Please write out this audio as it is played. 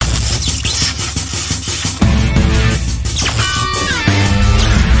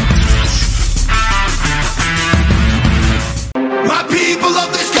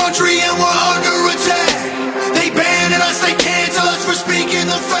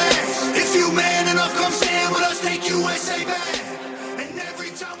If you man enough, come stand with us, take USA back. And every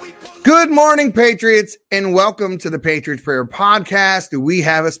time we Good morning, Patriots, and welcome to the Patriots Prayer Podcast. We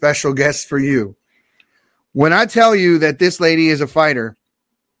have a special guest for you. When I tell you that this lady is a fighter,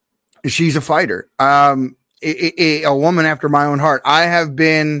 she's a fighter. A woman after my own heart. I have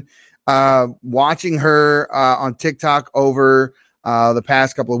been watching her on TikTok over the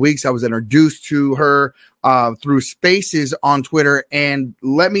past couple of weeks. I was introduced to her through Spaces on Twitter, and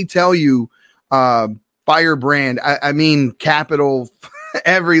let me tell you, firebrand. I mean, capital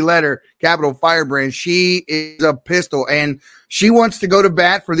every letter, capital firebrand. She is a pistol, and she wants to go to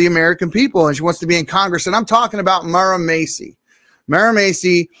bat for the American people, and she wants to be in Congress. And I'm talking about Macie.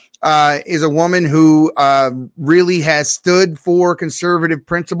 Macie is a woman who really has stood for conservative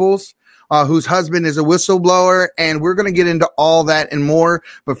principles, whose husband is a whistleblower, and we're going to get into all that and more.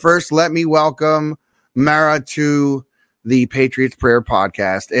 But first, let me welcome Mara to the Patriots Prayer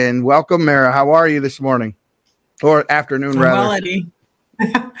Podcast. And welcome, Mara. How are you this morning? Or afternoon, rather. Well, Eddie.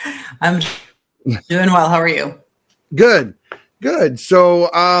 I'm doing well. How are you? Good. So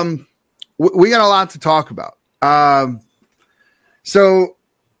we got a lot to talk about. So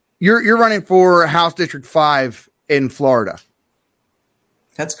you're running for House District 5 in Florida.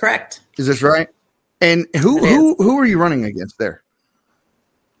 That's correct. Is this right? And who are you running against there?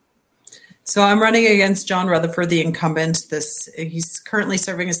 So I'm running against John Rutherford, the incumbent. He's currently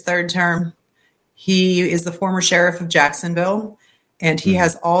serving his third term. He is the former sheriff of Jacksonville, and he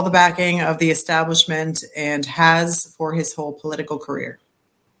has all the backing of the establishment and has for his whole political career.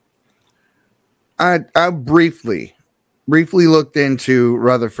 I briefly looked into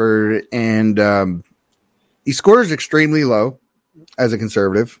Rutherford, and he scores extremely low as a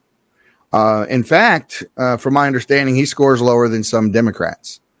conservative. In fact, from my understanding, he scores lower than some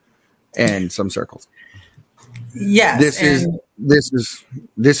Democrats in some circles. Yes,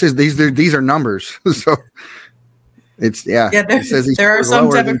 these are numbers. So it's there are some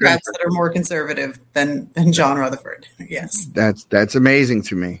Democrats that are more conservative than John Rutherford. Yes, that's amazing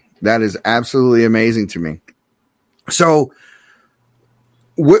to me. That is absolutely amazing to me. So,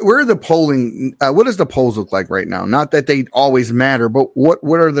 where are the polling? What does the polls look like right now? Not that they always matter, but what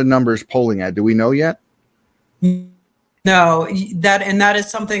are the numbers polling at? Do we know yet? No, that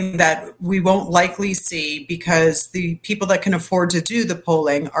is something that we won't likely see because the people that can afford to do the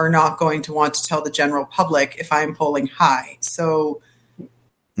polling are not going to want to tell the general public if I'm polling high. So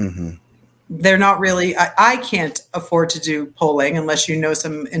they're not really, I can't afford to do polling unless you know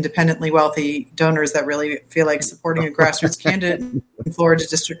some independently wealthy donors that really feel like supporting a grassroots candidate in Florida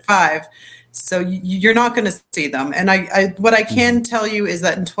District 5. So you're not going to see them. And what I can tell you is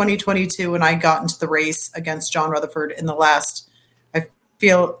that in 2022, when I got into the race against John Rutherford I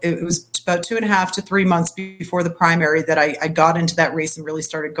feel it was about 2.5 to 3 months before the primary that I got into that race and really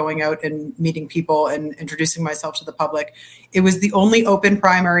started going out and meeting people and introducing myself to the public. It was the only open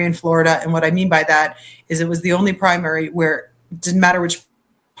primary in Florida. And what I mean by that is it was the only primary where it didn't matter which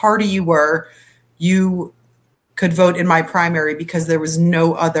party you were, you could vote in my primary because there was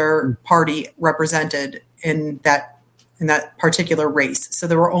no other party represented in that particular race. So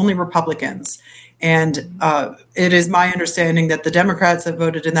there were only Republicans. And it is my understanding that the Democrats that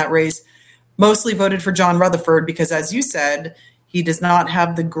voted in that race mostly voted for John Rutherford because, as you said, he does not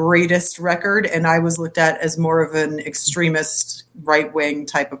have the greatest record. And I was looked at as more of an extremist right-wing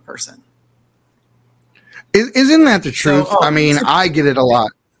type of person. Isn't that the truth? I mean, I get it a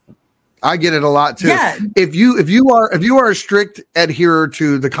lot. I get it a lot too. Yeah. If you are a strict adherer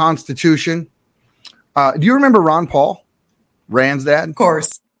to the Constitution, do you remember Ron Paul, Rand's dad? Of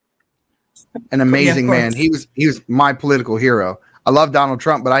course. An amazing man. He was my political hero. I love Donald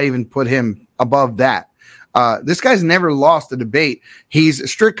Trump, but I even put him above that. This guy's never lost a debate. He's a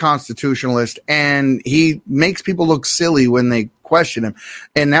strict constitutionalist, and he makes people look silly when they question him.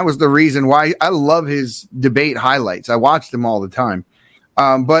 And that was the reason why I love his debate highlights. I watch them all the time.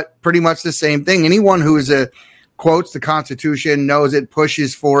 But pretty much the same thing. Anyone who quotes the Constitution, knows it,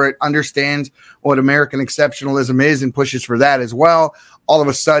 pushes for it, understands what American exceptionalism is, and pushes for that as well. All of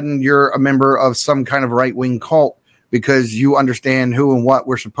a sudden, you're a member of some kind of right-wing cult because you understand who and what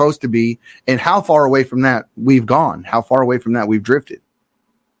we're supposed to be and how far away from that we've gone, how far away from that we've drifted.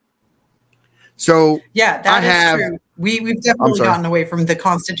 So yeah, that is true. We've definitely gotten away from the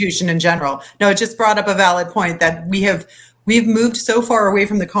Constitution in general. No, it just brought up a valid point that we've moved so far away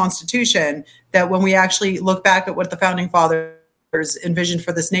from the Constitution that when we actually look back at what the founding fathers envisioned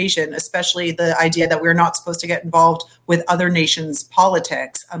for this nation, especially the idea that we're not supposed to get involved with other nations'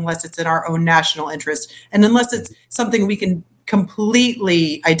 politics unless it's in our own national interest and unless it's something we can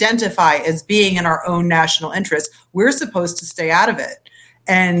completely identify as being in our own national interest, we're supposed to stay out of it.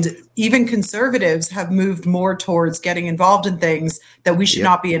 And even conservatives have moved more towards getting involved in things that we should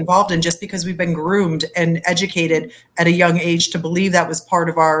not be involved in, just because we've been groomed and educated at a young age to believe that was part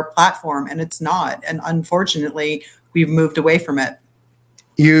of our platform, and it's not. And unfortunately, we've moved away from it.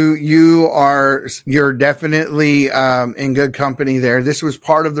 You're definitely in good company there. This was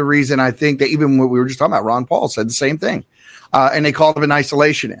part of the reason I think that even what we were just talking about, Ron Paul said the same thing, and they called him an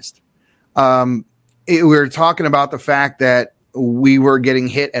isolationist. We were talking about the fact that we were getting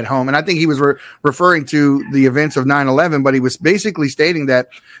hit at home, and I think he was referring to the events of 9/11, but he was basically stating that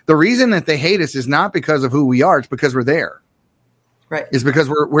the reason that they hate us is not because of who we are; it's because we're there. Right. It's because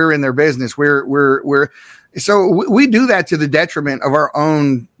we're in their business. So we do that to the detriment of our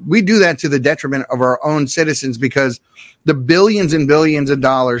own. We do that to the detriment of our own citizens, because the billions and billions of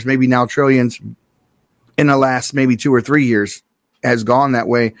dollars, maybe now trillions, in the last maybe 2 or 3 years, has gone that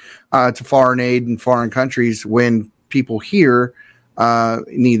way to foreign aid and foreign countries when people here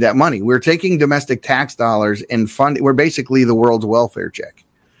need that money. We're taking domestic tax dollars and funding. We're basically the world's welfare check.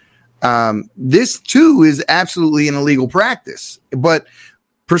 This too is absolutely an illegal practice, but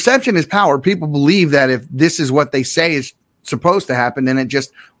perception is power. People believe that if this is what they say is supposed to happen, then it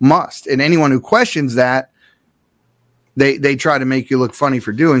just must. And anyone who questions that, they try to make you look funny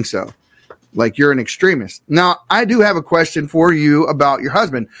for doing so, like you're an extremist. Now, I do have a question for you about your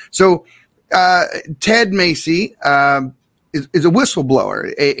husband. So, Ted Macie is a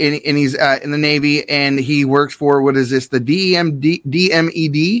whistleblower, and he's in the Navy, and he works for, what is this, the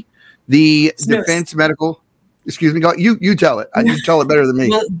DMED, the Defense Medical. Excuse me, you tell it. You tell it better than me.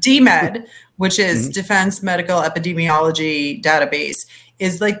 Well, DMED, which is Defense Medical Epidemiology Database,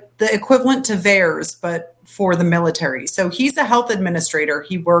 is like the equivalent to VAERS, but for the military. So he's a health administrator.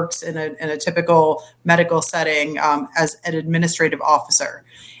 He works in a typical medical setting as an administrative officer.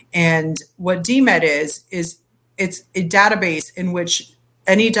 And what DMED is it's a database in which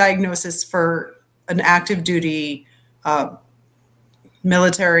any diagnosis for an active duty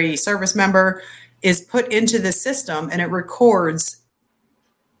military service member is put into the system, and it records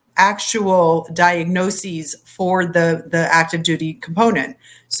actual diagnoses for the active duty component.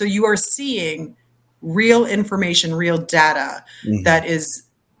 So you are seeing real information, real data that is,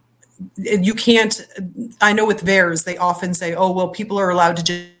 you can't, I know with VAERS, they often say, oh, well, people are allowed to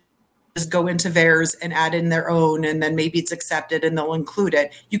just go into VAERS and add in their own, and then maybe it's accepted and they'll include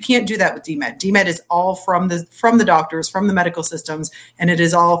it. You can't do that with DMED. DMED is all from the doctors, from the medical systems, and it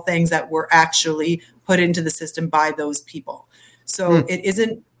is all things that were actually put into the system by those people. So it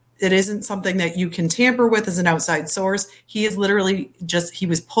isn't something that you can tamper with as an outside source. He is literally he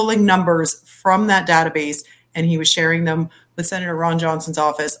was pulling numbers from that database, and he was sharing them with Senator Ron Johnson's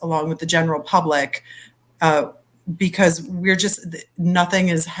office along with the general public, because nothing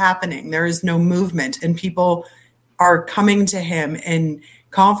is happening. There is no movement, and people are coming to him in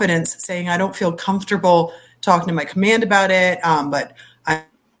confidence saying, I don't feel comfortable talking to my command about it, but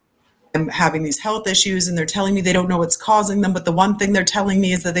I'm having these health issues, and they're telling me they don't know what's causing them. But the one thing they're telling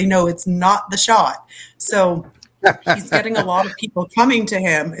me is that they know it's not the shot. So he's getting a lot of people coming to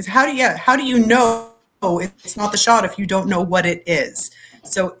him. Is how do you know it's not the shot if you don't know what it is?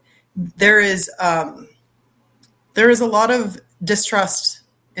 So there is a lot of distrust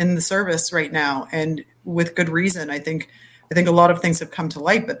in the service right now, and with good reason. I think a lot of things have come to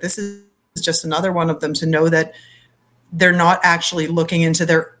light, but this is just another one of them, to know that they're not actually looking into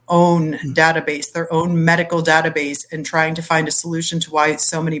their own database, their own medical database, and trying to find a solution to why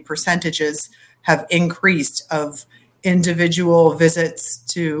so many percentages have increased of individual visits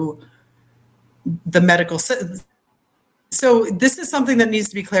to the medical. So this is something that needs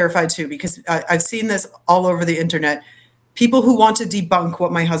to be clarified too, because I've seen this all over the internet. People who want to debunk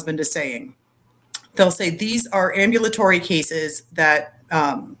what my husband is saying, they'll say these are ambulatory cases that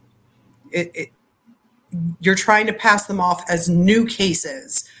you're trying to pass them off as new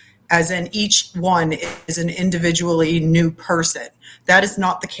cases, as in each one is an individually new person. That is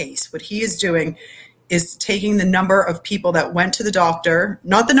not the case. What he is doing is taking the number of people that went to the doctor,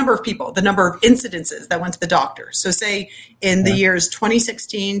 not the number of people, the number of incidences that went to the doctor. So say in the years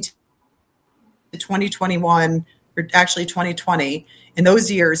 2016 to 2021, or actually 2020, in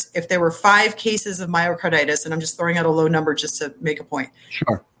those years, if there were 5 cases of myocarditis, and I'm just throwing out a low number just to make a point.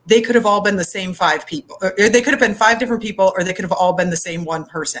 Sure. They could have all been the same 5 people, or they could have been 5 different people, or they could have all been the same one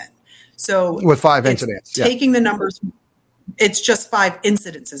person. So with 5 incidents, taking the numbers, it's just 5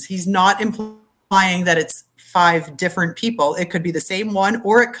 incidences. He's not implying that it's 5 different people. It could be the same one,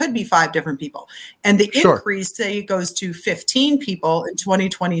 or it could be 5 different people. And the increase, say it goes to 15 people in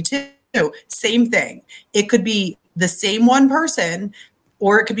 2022, same thing. It could be the same one person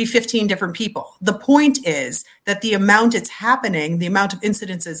or it could be 15 different people. The point is that the amount it's happening, the amount of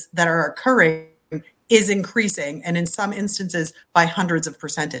incidences that are occurring is increasing, and in some instances by hundreds of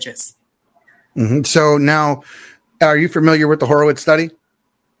percentages. Mm-hmm. So now, are you familiar with the Horowitz study?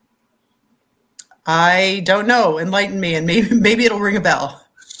 I don't know. Enlighten me, and maybe it'll ring a bell.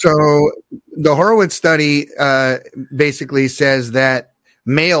 So the Horowitz study basically says that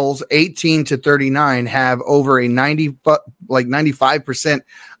males 18 to 39 have over a 95%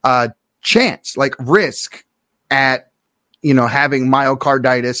 chance, like risk at, having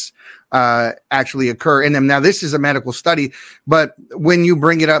myocarditis actually occur in them. Now, this is a medical study, but when you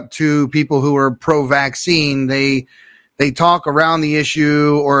bring it up to people who are pro-vaccine, they talk around the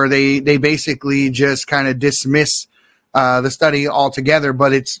issue, or they basically just kind of dismiss the study altogether.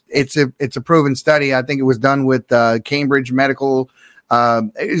 But it's a proven study. I think it was done with Cambridge Medical.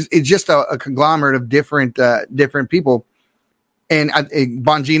 It's just a conglomerate of different people. And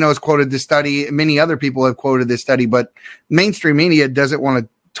Bongino has quoted this study. Many other people have quoted this study, but mainstream media doesn't want to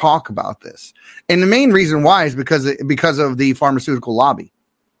talk about this. And the main reason why is because of the pharmaceutical lobby.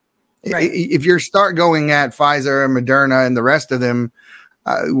 Right. If you start going at Pfizer and Moderna and the rest of them,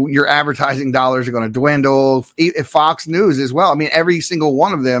 your advertising dollars are going to dwindle. If Fox News as well. I mean, every single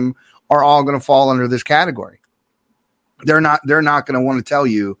one of them are all going to fall under this category. They're not going to want to tell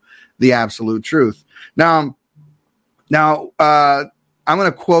you the absolute truth. Now, I'm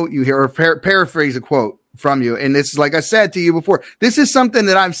going to quote you here, or paraphrase a quote from you. And this is, like I said to you before, this is something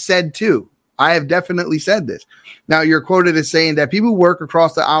that I've said too. I have definitely said this. Now, you're quoted as saying that people who work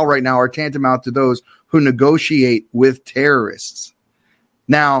across the aisle right now are tantamount to those who negotiate with terrorists.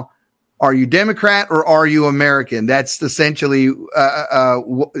 Now, are you Democrat or are you American? That's essentially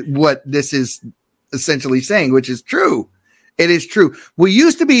what this is essentially saying, which is true. It is true. We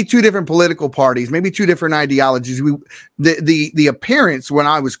used to be two different political parties, maybe two different ideologies. The appearance when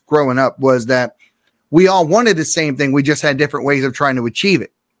I was growing up was that we all wanted the same thing. We just had different ways of trying to achieve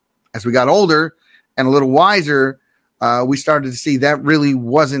it. As we got older and a little wiser, we started to see that really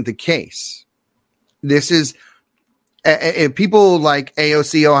wasn't the case. This is people like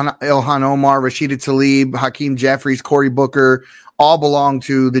AOC, Ilhan Omar, Rashida Tlaib, Hakeem Jeffries, Cory Booker, all belong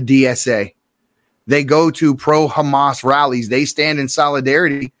to the DSA. They go to pro-Hamas rallies. They stand in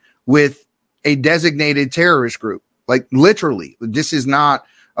solidarity with a designated terrorist group. Like, literally, this is not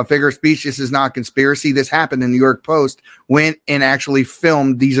a figure of speech. This is not conspiracy. This happened. The New York Post went and actually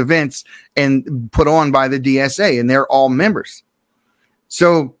filmed these events and put on by the DSA, and they're all members.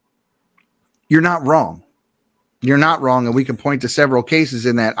 So you're not wrong. You're not wrong, and we can point to several cases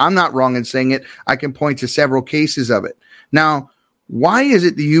in that. I'm not wrong in saying it. I can point to several cases of it. Now, why is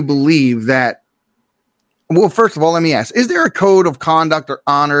it that you believe that? Well, first of all, let me ask, is there a code of conduct or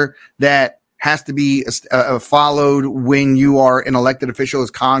honor that has to be followed when you are an elected official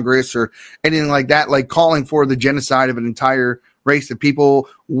as Congress or anything like that, like calling for the genocide of an entire race of people?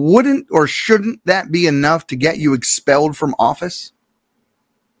 Wouldn't or shouldn't that be enough to get you expelled from office?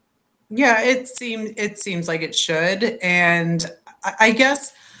 Yeah, it seems like it should. And I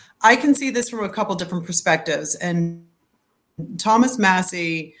guess I can see this from a couple different perspectives. And Thomas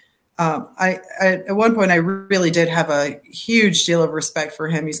Macie, at one point, I really did have a huge deal of respect for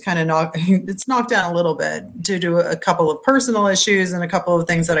him. He's kind of it's knocked down a little bit due to a couple of personal issues and a couple of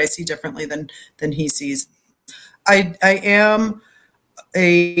things that I see differently than he sees. I am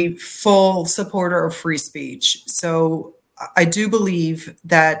a full supporter of free speech. So I do believe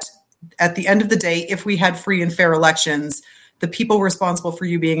that at the end of the day, if we had free and fair elections, the people responsible for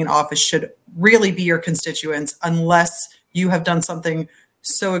you being in office should really be your constituents, unless you have done something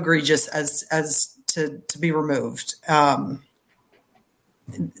so egregious as to be removed. The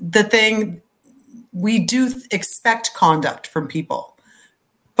thing, we do expect conduct from people,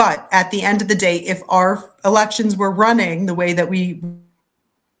 but at the end of the day, if our elections were running the way that we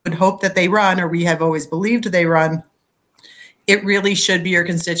would hope that they run, or we have always believed they run, it really should be your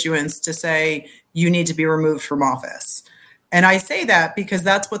constituents to say you need to be removed from office. And I say that because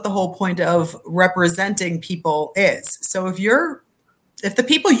that's what the whole point of representing people is. So if the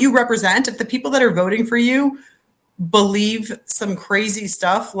people you represent, if the people that are voting for you believe some crazy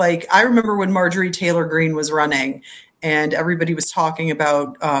stuff, like I remember when Marjorie Taylor Greene was running and everybody was talking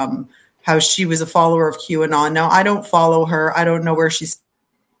about how she was a follower of QAnon. Now, I don't follow her. I don't know where she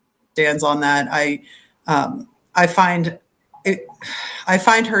stands on that. I find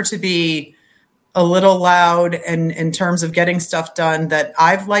her to be a little loud and in terms of getting stuff done that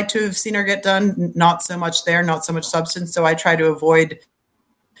I've liked to have seen her get done. Not so much there, not so much substance. So I try to avoid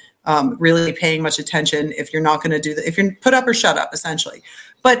really paying much attention if you're not going to do that, if you're put up or shut up, essentially.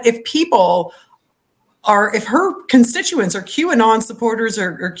 But if people if her constituents are QAnon supporters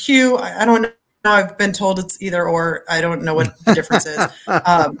or Q, I don't know. I've been told it's either or. I don't know what the difference is.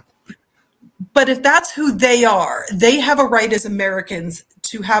 But if that's who they are, they have a right as Americans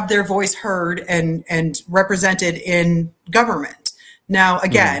to have their voice heard and represented in government. Now,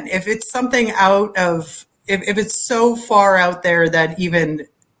 again, if it's something out of, if it's so far out there that even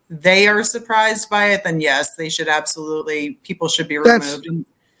they are surprised by it, then yes, they should absolutely, people should be removed.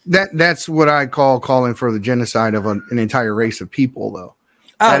 That's what I call calling for the genocide of an entire race of people, though.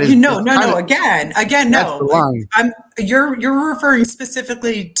 Oh, no. Again, no. You're referring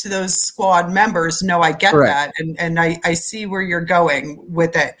specifically to those squad members. No, I get that, and I see where you're going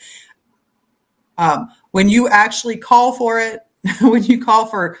with it. When you actually call for it, when you call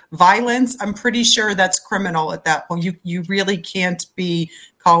for violence, I'm pretty sure that's criminal at that point. You really can't be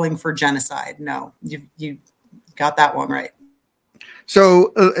calling for genocide. No, you got that one right.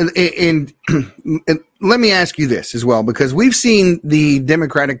 So, and let me ask you this as well, because we've seen the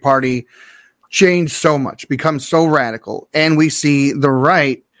Democratic Party change so much, become so radical, and we see the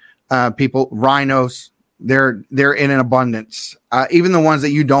right people, rhinos, they're in an abundance. Even the ones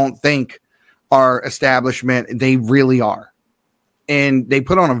that you don't think are establishment, they really are, and they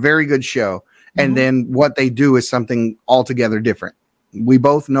put on a very good show. And then what they do is something altogether different. We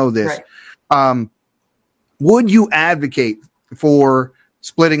both know this. Right. Would you advocate for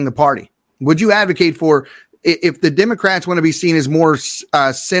splitting the party? Would you advocate for, if the Democrats want to be seen as more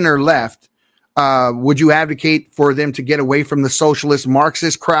center left, would you advocate for them to get away from the socialist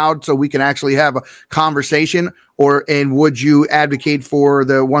Marxist crowd so we can actually have a conversation? And would you advocate for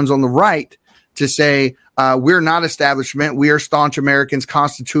the ones on the right to say, we're not establishment, we are staunch Americans,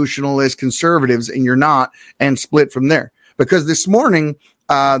 constitutionalist conservatives, and you're not, and split from there? Because this morning,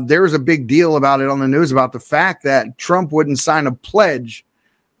 there was a big deal about it on the news about the fact that Trump wouldn't sign a pledge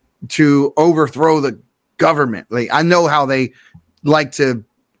to overthrow the government. Like, I know how they like to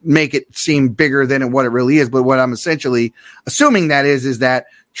make it seem bigger than what it really is, but what I'm essentially assuming that is that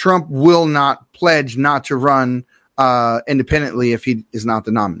Trump will not pledge not to run independently if he is not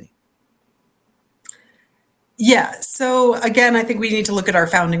the nominee. Yeah. So again, I think we need to look at our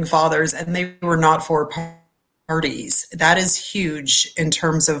founding fathers, and they were not for parties. That is huge in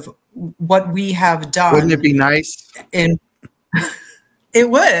terms of what we have done. Wouldn't it be nice? It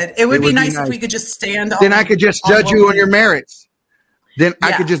would be nice if we could just stand. Then I could just judge you on your merits. Then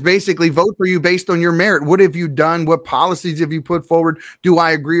I could just basically vote for you based on your merit. What have you done? What policies have you put forward? Do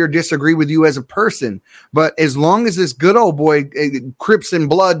I agree or disagree with you as a person? But as long as this good old boy Crips and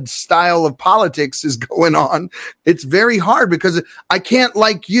blood style of politics is going on, it's very hard, because I can't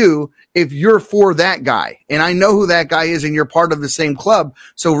like you if you're for that guy. And I know who that guy is, and you're part of the same club.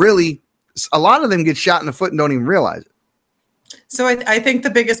 So really, a lot of them get shot in the foot and don't even realize it. So I think the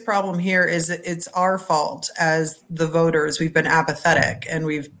biggest problem here is it's our fault as the voters. We've been apathetic, and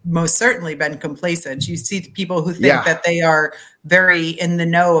we've most certainly been complacent. You see people who think that they are very in the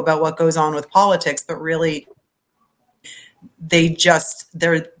know about what goes on with politics, but really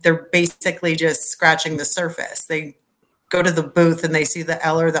they're basically just scratching the surface. They go to the booth and they see the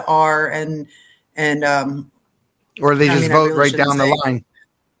L or the R and or they just vote right down the line.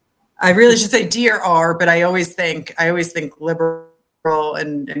 I really should say D or R, but I always think liberal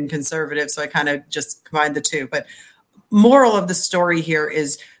and conservative, so I kind of just combine the two. But moral of the story here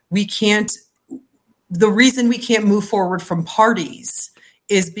is the reason we can't move forward from parties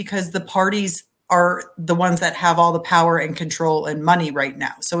is because the parties are the ones that have all the power and control and money right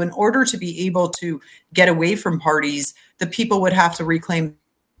now. So in order to be able to get away from parties, the people would have to reclaim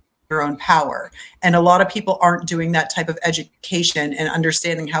their own power. And a lot of people aren't doing that type of education and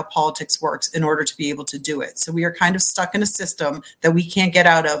understanding how politics works in order to be able to do it. So we are kind of stuck in a system that we can't get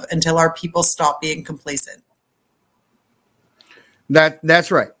out of until our people stop being complacent.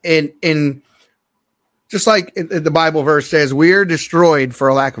 That's right. And just like the Bible verse says, we are destroyed for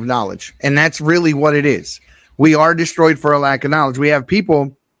a lack of knowledge. And that's really what it is. We are destroyed for a lack of knowledge. We have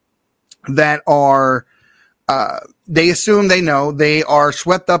people that are they assume they know. They are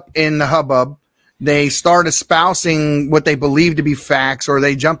swept up in the hubbub. They start espousing what they believe to be facts, or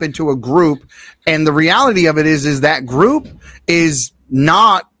they jump into a group. And the reality of it is that group is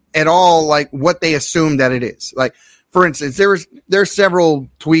not at all like what they assume that it is. Like, for instance, there's several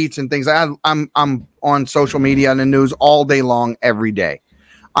tweets and things. I'm on social media and the news all day long, every day.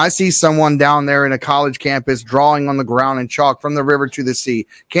 I see someone down there in a college campus drawing on the ground in chalk from the river to the sea.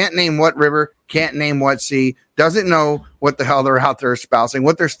 Can't name what river, can't name what sea, doesn't know what the hell they're out there espousing,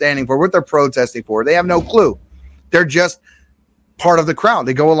 what they're standing for, what they're protesting for. They have no clue. They're just part of the crowd.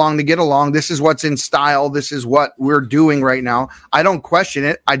 They go along to get along. This is what's in style. This is what we're doing right now. I don't question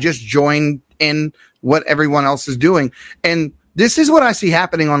it. I just join in what everyone else is doing. And this is what I see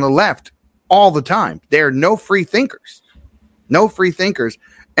happening on the left all the time. There are no free thinkers. No free thinkers.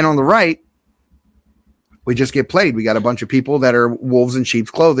 And on the right, we just get played. We got a bunch of people that are wolves in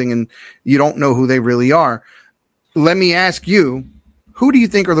sheep's clothing, and you don't know who they really are. Let me ask you, who do you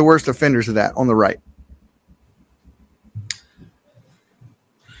think are the worst offenders of that on the right?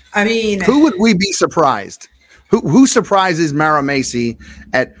 I mean, who would we be surprised? Who surprises Mara Macie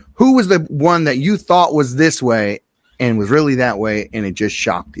at who was the one that you thought was this way and was really that way, and it just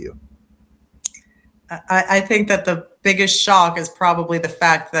shocked you? I think that the biggest shock is probably the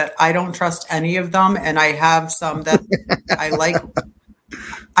fact that I don't trust any of them, and I have some that I like.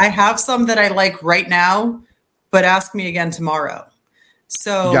 I have some that I like right now, but ask me again tomorrow.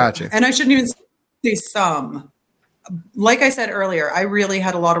 So, gotcha. And I shouldn't even say some. Like I said earlier, I really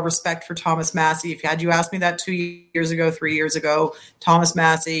had a lot of respect for Thomas Macie. If you asked me that 2 years ago, 3 years ago, Thomas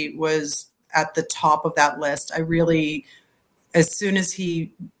Macie was at the top of that list. I really, as soon as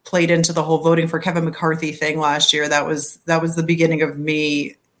he played into the whole voting for Kevin McCarthy thing last year, that was the beginning of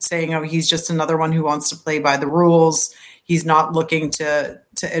me saying, oh, he's just another one who wants to play by the rules. He's not looking to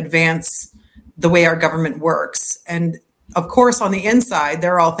advance the way our government works. And of course, on the inside,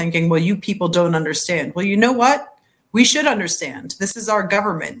 they're all thinking, well, you people don't understand. Well, you know what? We should understand. This is our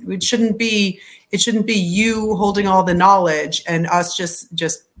government. It shouldn't be you holding all the knowledge and us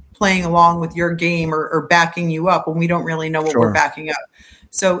just playing along with your game or backing you up when we don't really know what we're backing up.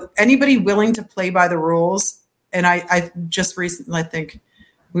 So anybody willing to play by the rules, and I just recently, I think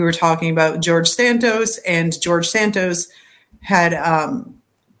we were talking about George Santos, and George Santos had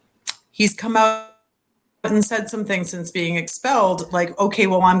he's come out and said some things since being expelled, like, okay,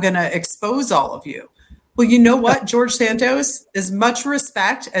 well, I'm going to expose all of you. Well, you know what, George Santos, as much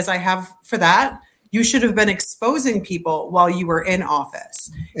respect as I have for that, you should have been exposing people while you were in office.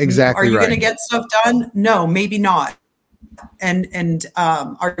 Exactly. Are you right. going to get stuff done? No, maybe not. And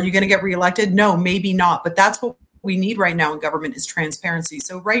are you going to get reelected? No, maybe not. But that's what we need right now in government is transparency.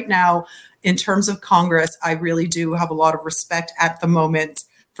 So right now, in terms of Congress, I really do have a lot of respect at the moment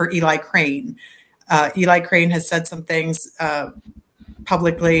for Eli Crane. Eli Crane has said some things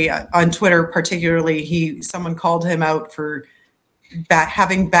publicly on Twitter, particularly. Someone called him out for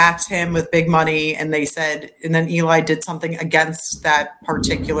having backed him with big money, and they said, and then Eli did something against that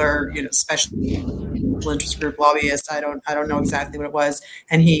particular, special interest group lobbyist. I don't know exactly what it was,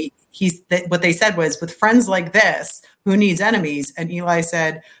 and what they said was, with friends like this, who needs enemies? And Eli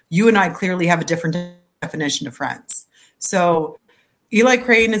said, you and I clearly have a different definition of friends. So Eli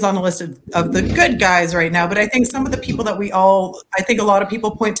Crane is on the list of the good guys right now, but I think some of the people that I think a lot of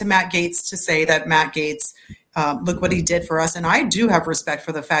people point to Matt Gaetz to say that Matt Gaetz, look what he did for us. And I do have respect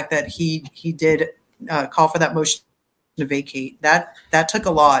for the fact that he did call for that motion to vacate. That took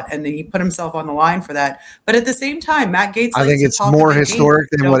a lot, and he put himself on the line for that. But at the same time, Matt Gaetz, I think it's more historic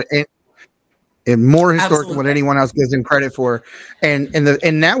than what than what anyone else gives him credit for. And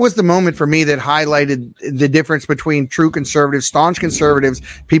that was the moment for me that highlighted the difference between true conservatives, staunch conservatives,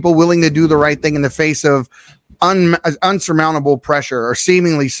 people willing to do the right thing in the face of unsurmountable pressure, or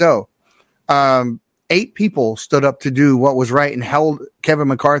seemingly so. 8 people stood up to do what was right and held Kevin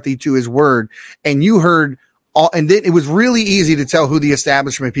McCarthy to his word. And you heard and then it was really easy to tell who the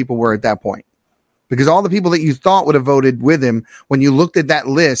establishment people were at that point, because all the people that you thought would have voted with him, when you looked at that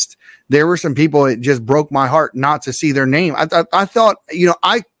list, there were some people it just broke my heart not to see their name. I thought, I thought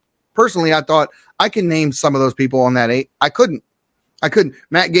I can name some of those people on that 8. I couldn't.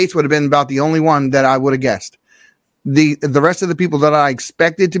 Matt Gaetz would have been about the only one that I would have guessed. The rest of the people that I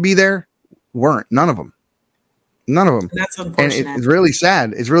expected to be there weren't. None of them. That's unfortunate. And it's really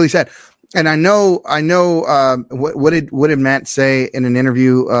sad. It's really sad. And I know. What did Matt say in an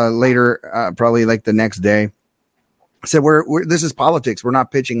interview later? Probably like the next day. I said, this is politics. We're not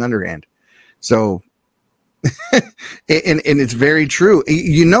pitching underhand. So, and it's very true.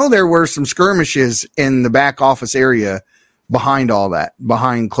 There were some skirmishes in the back office area behind all that,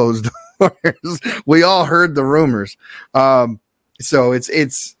 behind closed doors. We all heard the rumors. So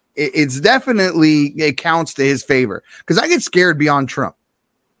it's definitely, it counts to his favor, because I get scared beyond Trump.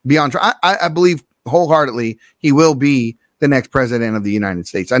 I believe wholeheartedly he will be the next president of the United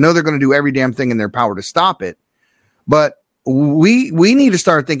States. I know they're going to do every damn thing in their power to stop it, but we need to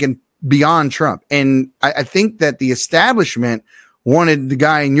start thinking beyond Trump. And I think that the establishment wanted the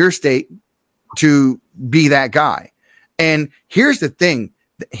guy in your state to be that guy. And here's the thing.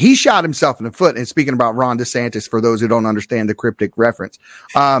 He shot himself in the foot. And speaking about Ron DeSantis, for those who don't understand the cryptic reference,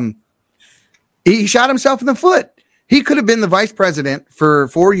 he shot himself in the foot. He could have been the vice president for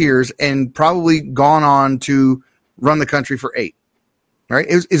 4 years and probably gone on to run the country for 8. Right?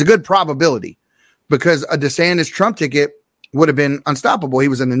 It's a good probability because a DeSantis Trump ticket would have been unstoppable. He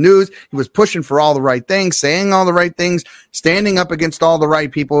was in the news. He was pushing for all the right things, saying all the right things, standing up against all the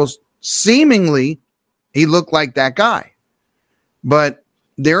right people. Seemingly, he looked like that guy. But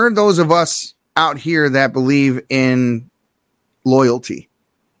there are those of us out here that believe in loyalty.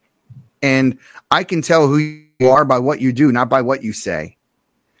 And I can tell who you are by what you do, not by what you say.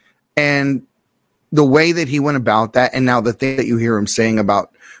 And the way that he went about that, and now the thing that you hear him saying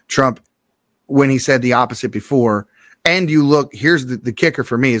about Trump when he said the opposite before, and you look, here's the kicker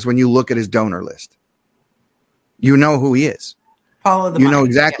for me, is when you look at his donor list. You know who he is. Follow the you money. know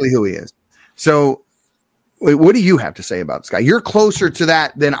exactly who he is. So what do you have to say about this guy? You're closer to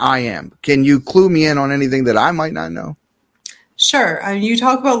that than I am. Can you clue me in on anything that I might not know? Sure. I mean, you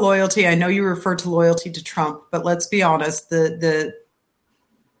talk about loyalty. I know you refer to loyalty to Trump, but let's be honest. The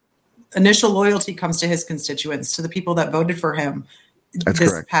initial loyalty comes to his constituents, to the people that voted for him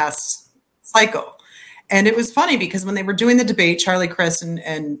this past cycle. And it was funny because when they were doing the debate, Charlie Crist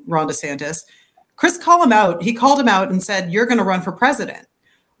and Ron DeSantis, Chris called him out. He called him out and said, "You're going to run for president."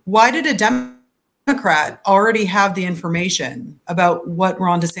 Why did a Democrat already have the information about what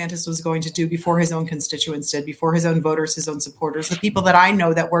Ron DeSantis was going to do before his own constituents did, before his own voters, his own supporters, the people that I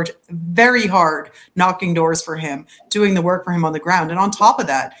know that worked very hard knocking doors for him, doing the work for him on the ground? And on top of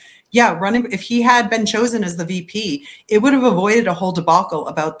that, running, if he had been chosen as the VP, it would have avoided a whole debacle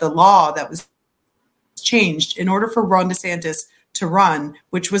about the law that was changed in order for Ron DeSantis to run,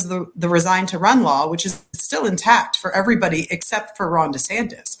 which was the resign to run law, which is still intact for everybody except for Ron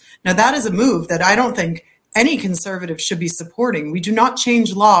DeSantis. Now, that is a move that I don't think any conservative should be supporting. We do not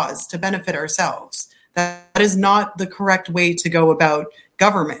change laws to benefit ourselves. That is not the correct way to go about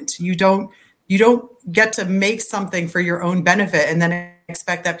government. You don't get to make something for your own benefit and then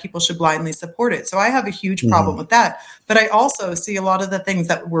expect that people should blindly support it. So I have a huge problem with that. But I also see a lot of the things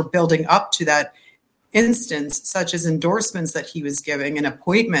that were building up to that instance, such as endorsements that he was giving and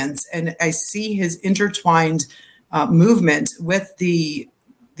appointments. And I see his intertwined movement with the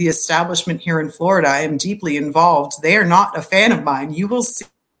establishment here in Florida. I am deeply involved. They are not a fan of mine. You will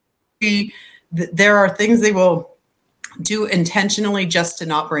see that there are things they will do intentionally just to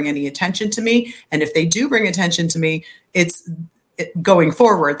not bring any attention to me. And if they do bring attention to me, going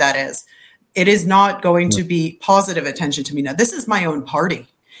forward, that is, it is not going to be positive attention to me. Now, this is my own party.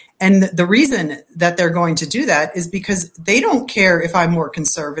 And the reason that they're going to do that is because they don't care if I'm more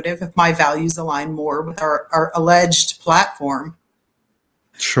conservative, if my values align more with our alleged platform.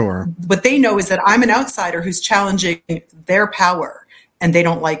 Sure. What they know is that I'm an outsider who's challenging their power, and they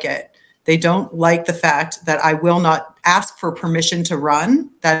don't like it. They don't like the fact that I will not ask for permission to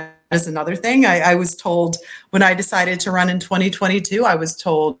run. That is another thing. I was told when I decided to run in 2022, I was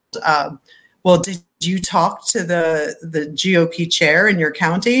told, well, did you talk to the GOP chair in your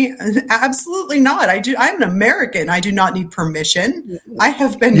county? Absolutely not. I'm an American. I do not need permission. I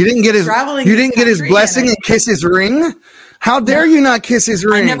have been traveling. You didn't get his blessing and kiss his ring? How dare you not kiss his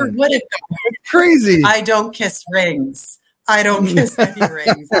ring? I never would have done it. Crazy. I don't kiss rings. I don't kiss any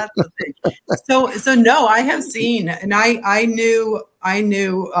rings. That's the thing. So no, I have seen, and I knew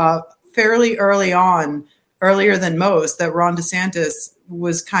fairly early on, earlier than most, that Ron DeSantis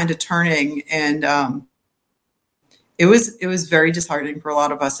was kind of turning, and it was very disheartening for a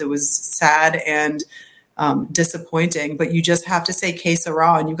lot of us. It was sad and disappointing, but you just have to say que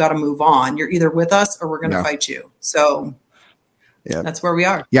sera, and you got to move on. You're either with us or we're going to fight you. So that's where we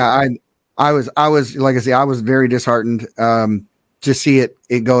are. Yeah, I was like I say, I was very disheartened to see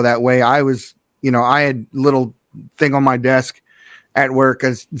it go that way. I was, I had little thing on my desk at work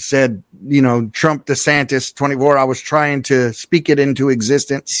that said, Trump DeSantis 24. I was trying to speak it into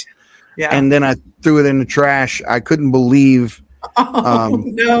existence. Yeah. And then I threw it in the trash. I couldn't believe.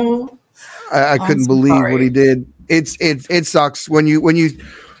 No. I couldn't believe what he did. It sucks when you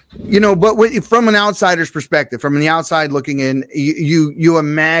but from an outsider's perspective, from the outside looking in, you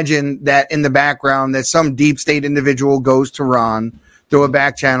imagine that in the background that some deep state individual goes to Ron through a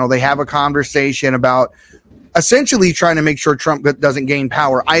back channel. They have a conversation about essentially trying to make sure Trump doesn't gain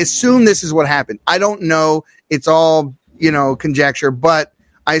power. I assume this is what happened. I don't know. It's all, conjecture, but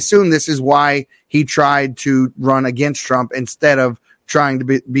I assume this is why he tried to run against Trump instead of trying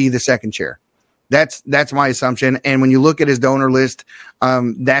to be the second chair. That's my assumption. And when you look at his donor list,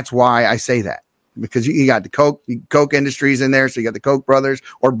 that's why I say that, because you got the Koch Industries in there. So you got the Koch brothers,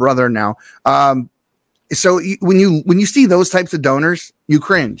 or brother now. So when you see those types of donors, you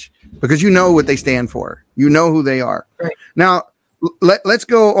cringe because you know what they stand for. You know who they are. Right. Now, let's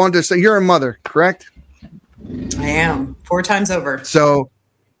go on to, so you're a mother, correct? I am 4 times over.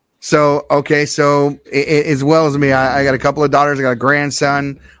 Okay. As well as me, I got a couple of daughters. I got a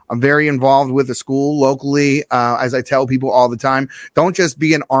grandson. I'm very involved with the school locally. As I tell people all the time, don't just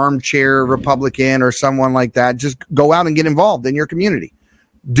be an armchair Republican or someone like that. Just go out and get involved in your community.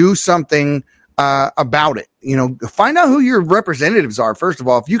 Do something about it. Find out who your representatives are. First of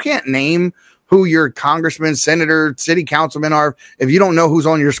all, if you can't name who your congressman, senator, city councilman are, if you don't know who's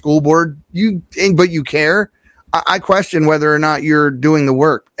on your school board, but you care, I question whether or not you're doing the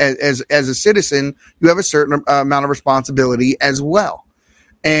work. As a citizen, you have a certain amount of responsibility as well.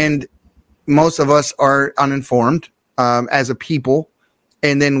 And most of us are uninformed as a people.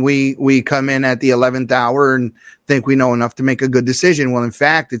 And then we come in at the 11th hour and think we know enough to make a good decision. Well, in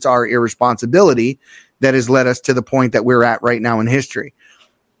fact, it's our irresponsibility that has led us to the point that we're at right now in history.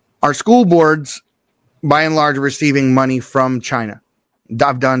 Our school boards, by and large, are receiving money from China.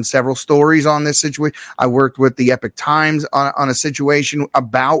 I've done several stories on this situation. I worked with the Epic Times on a situation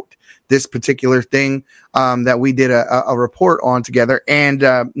about this particular thing that we did a report on together, and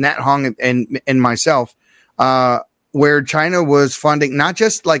Nat Hong and myself, where China was funding not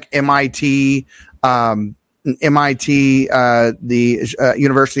just like MIT, the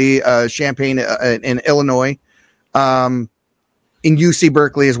University Champaign in Illinois, in UC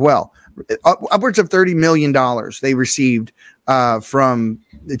Berkeley as well. Upwards of $30 million they received from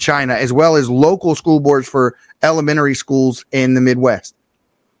China, as well as local school boards for elementary schools in the Midwest.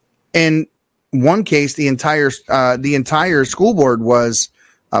 In one case, the entire school board was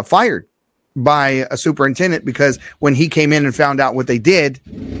fired by a superintendent because when he came in and found out what they did,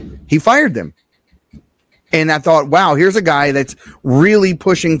 he fired them. And I thought, wow, here's a guy that's really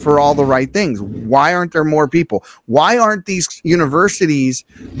pushing for all the right things. Why aren't there more people? Why aren't these universities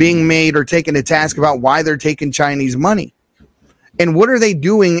being made or taken to task about why they're taking Chinese money? And what are they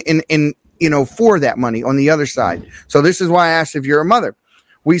doing in for that money on the other side? So this is why I asked if you're a mother.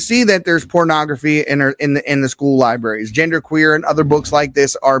 We see that there's pornography in the school libraries. Genderqueer and other books like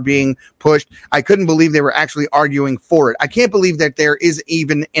this are being pushed. I couldn't believe they were actually arguing for it. I can't believe that there is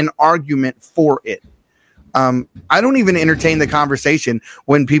even an argument for it. I don't even entertain the conversation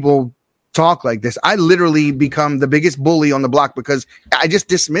when people talk like this. I literally become the biggest bully on the block because I just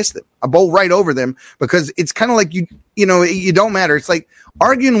dismiss them. I bowl right over them because it's kind of like you don't matter. It's like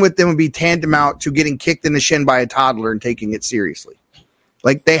arguing with them would be tantamount to getting kicked in the shin by a toddler and taking it seriously.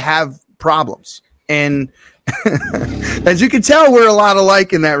 Like they have problems. And as you can tell, we're a lot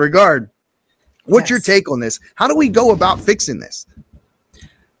alike in that regard. What's your take on this? How do we go about fixing this?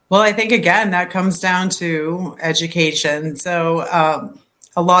 Well, I think, again, that comes down to education. So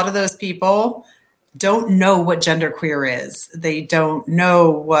a lot of those people don't know what genderqueer is. They don't know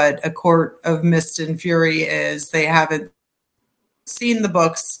what A Court of Mist and Fury is. They haven't seen the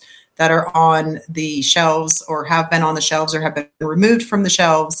books that are on the shelves or have been on the shelves or have been removed from the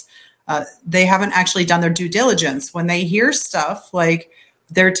shelves. They haven't actually done their due diligence. When they hear stuff like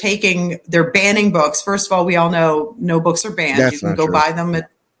they're banning books. First of all, we all know no books are banned. That's you can go true. buy them at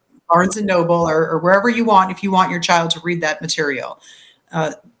Barnes and Noble or wherever you want if you want your child to read that material.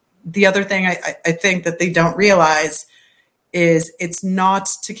 The other thing I think that they don't realize is it's not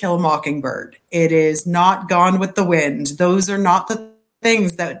To Kill a Mockingbird. It is not Gone with the Wind. Those are not the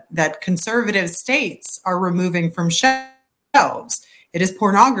things that conservative states are removing from shelves. It is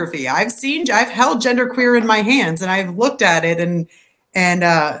pornography. I've held genderqueer in my hands and I've looked at it and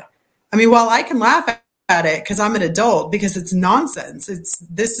I mean, while I can laugh at it because I'm an adult, because it's nonsense.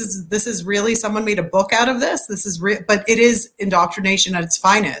 This is really someone made a book out of this. This is but it is indoctrination at its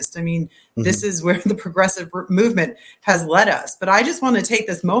finest. I mean, This is where the progressive movement has led us. But I just want to take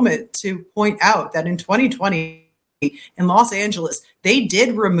this moment to point out that in 2020 in Los Angeles, they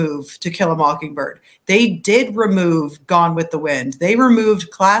did remove To Kill a Mockingbird. They did remove Gone with the Wind. They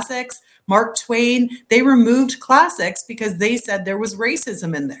removed classics. Mark Twain, they removed classics because they said there was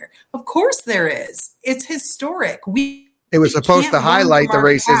racism in there. Of course there is. It's historic. It was supposed to highlight the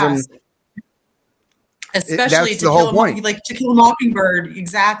racism. Past, especially To Kill a Mockingbird,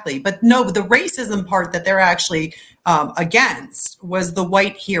 exactly. But no, the racism part that they're actually against was the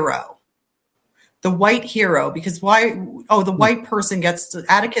white hero. The white hero, because why? Oh, the white person gets to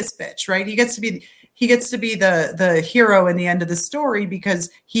Atticus Finch, right? He gets to be the hero in the end of the story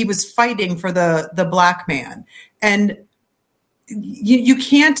because he was fighting for the black man. And you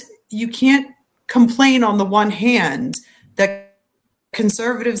can't complain on the one hand that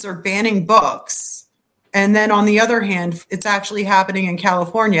conservatives are banning books, and then on the other hand, it's actually happening in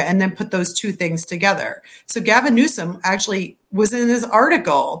California, and then put those two things together. So Gavin Newsom actually was in this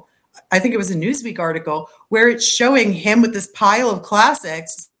article, I think it was a Newsweek article, where it's showing him with this pile of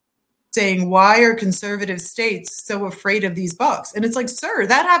classics saying, why are conservative states so afraid of these books? And it's like, sir,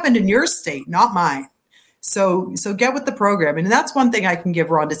 that happened in your state, not mine. So get with the program. And that's one thing I can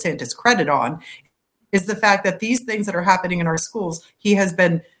give Ron DeSantis credit on, is the fact that these things that are happening in our schools, he has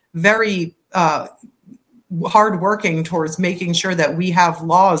been very hardworking towards making sure that we have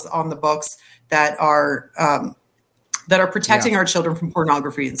laws on the books that are protecting our children from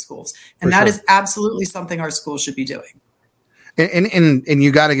pornography in schools. And that is absolutely something our schools should be doing. And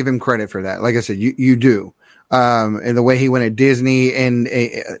you got to give him credit for that. Like I said, you do. And the way he went at Disney, and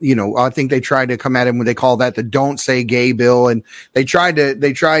I think they tried to come at him when they call that the "Don't Say Gay" bill, and they tried to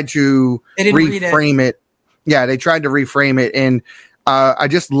reframe it. Yeah, they tried to reframe it, and I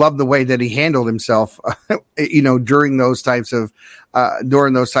just love the way that he handled himself, during those types of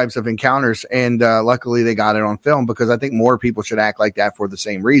encounters. And luckily, they got it on film, because I think more people should act like that for the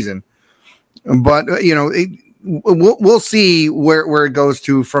same reason. But we'll see where it goes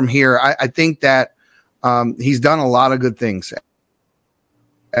to from here. I think that he's done a lot of good things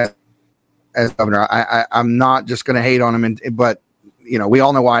as governor. I'm not just going to hate on him, but we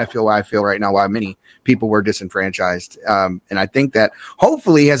all know why I feel right now, why many people were disenfranchised. And I think that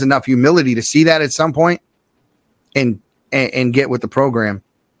hopefully he has enough humility to see that at some point and get with the program.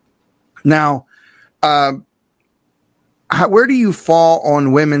 Now, where do you fall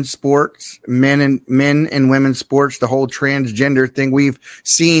on women's sports, men and women's sports, the whole transgender thing we've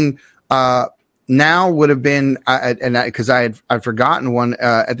seen? Now would have been, because I'd forgotten one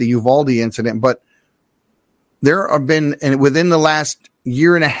at the Uvalde incident, but there have been, within the last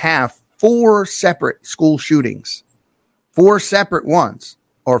year and a half, 4 separate school shootings, 4 separate ones,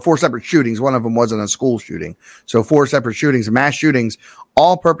 or 4 separate shootings. One of them wasn't a school shooting. So 4 separate shootings, mass shootings,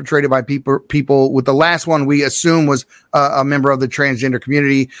 all perpetrated by people with the last one we assume was a member of the transgender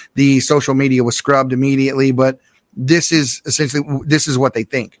community. The social media was scrubbed immediately, but this is what they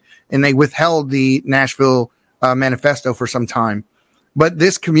think. And they withheld the Nashville manifesto for some time. But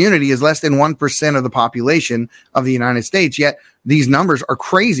this community is less than 1% of the population of the United States. Yet these numbers are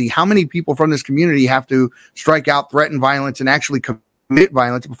crazy. How many people from this community have to strike out, threaten violence, and actually commit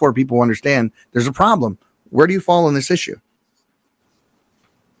violence before people understand there's a problem? Where do you fall on this issue?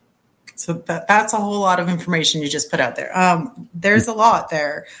 So that's a whole lot of information you just put out there. There's a lot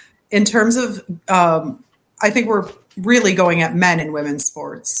there. In terms of, I think we're really going at men and women's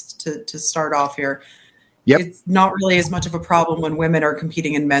sports to start off here. Yep. It's not really as much of a problem when women are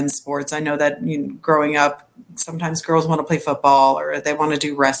competing in men's sports. I know that growing up, sometimes girls want to play football or they want to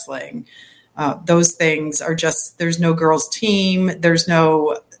do wrestling. Those things are just, there's no girls team. There's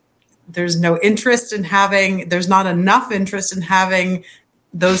no interest in having, there's not enough interest in having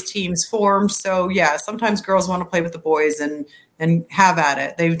those teams formed. So yeah, sometimes girls want to play with the boys and have at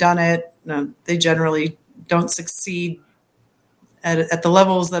it. They've done it. They generally don't succeed at the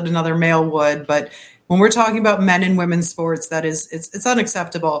levels that another male would. But when we're talking about men and women's sports, it's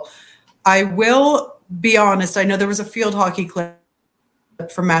unacceptable. I will be honest. I know there was a field hockey clip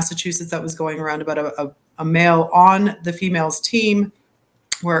from Massachusetts that was going around about a male on the females team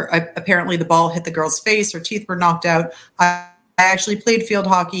where apparently the ball hit the girl's face, her teeth were knocked out. I actually played field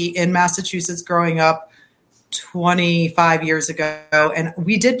hockey in Massachusetts growing up 25 years ago, and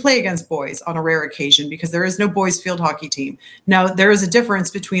we did play against boys on a rare occasion because there is no boys field hockey team. Now, there is a difference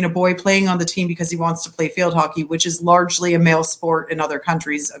between a boy playing on the team because he wants to play field hockey, which is largely a male sport in other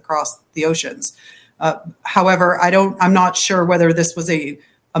countries across the oceans. However, I'm not sure whether this was a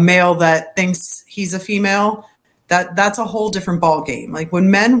male that thinks he's a female. That's a whole different ball game. Like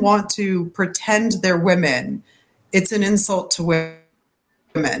when men want to pretend they're women, it's an insult to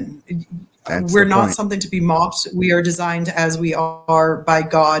women. We're not something to be mocked. We are designed as we are by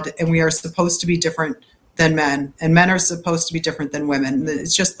God, and we are supposed to be different than men, and men are supposed to be different than women.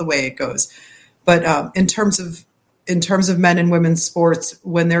 It's just the way it goes. But in terms of men and women's sports,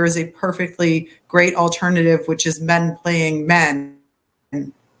 when there is a perfectly great alternative, which is men playing men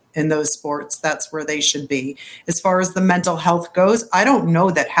in those sports, that's where they should be. As far as the mental health goes, I don't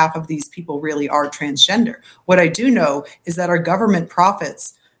know that half of these people really are transgender. What I do know is that our government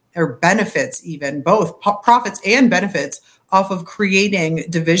profits or benefits, even both profits and benefits, off of creating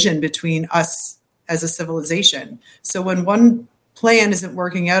division between us as a civilization. So when one plan isn't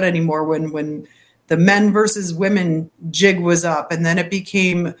working out anymore, when the men versus women jig was up, and then it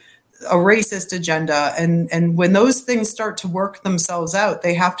became a racist agenda, and when those things start to work themselves out,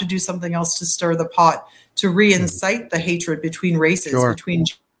 they have to do something else to stir the pot, to re-incite the hatred between races, between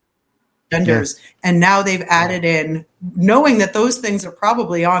genders. And now they've added in, knowing that those things are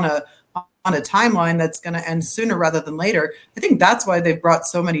probably on a timeline that's going to end sooner rather than later. I think that's why they've brought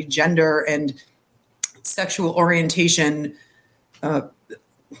so many gender and sexual orientation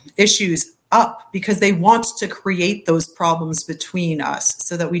issues up because they want to create those problems between us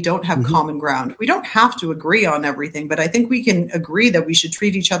so that we don't have common ground. We don't have to agree on everything, but I think we can agree that we should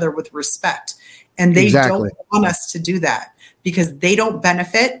treat each other with respect. And they don't want us to do that because they don't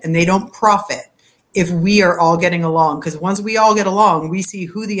benefit and they don't profit if we are all getting along. Because once we all get along, we see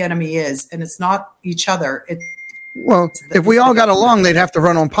who the enemy is, and it's not each other. If we all got along, they'd have to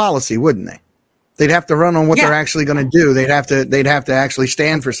run on policy, wouldn't they? They'd have to run on what they're actually going to do. They'd have to actually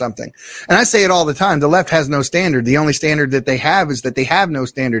stand for something. And I say it all the time. The left has no standard. The only standard that they have is that they have no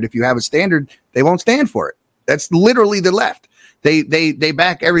standard. If you have a standard, they won't stand for it. That's literally the left. They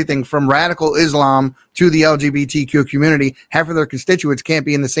back everything from radical Islam to the LGBTQ community. Half of their constituents can't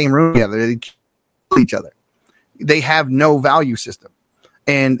be in the same room together. They kill each other. They have no value system.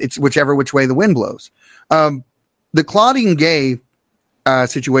 And it's which way the wind blows. The Claudine Gay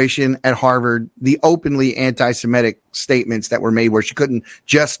situation at Harvard, the openly anti-Semitic statements that were made where she couldn't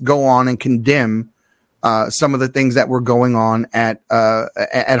just go on and condemn some of the things that were going on at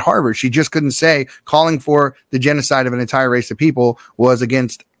Harvard. She just couldn't say calling for the genocide of an entire race of people was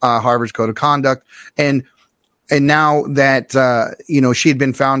against Harvard's code of conduct. And now that, she had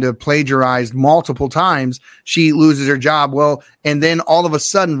been found to have plagiarized multiple times, she loses her job. Well, and then all of a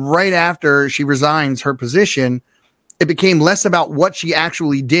sudden, right after she resigns her position, it became less about what she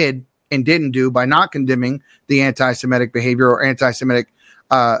actually did and didn't do by not condemning the anti-Semitic behavior or anti-Semitic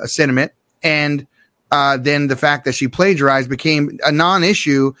sentiment. And then the fact that she plagiarized became a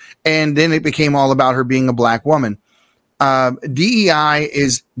non-issue. And then it became all about her being a black woman. DEI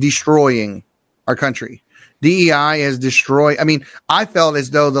is destroying our country. DEI has destroyed. I mean, I felt as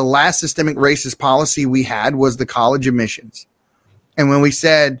though the last systemic racist policy we had was the college admissions. And when we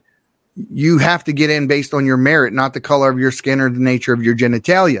said, you have to get in based on your merit, not the color of your skin or the nature of your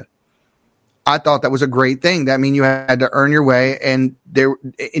genitalia. I thought that was a great thing. That means you had to earn your way, and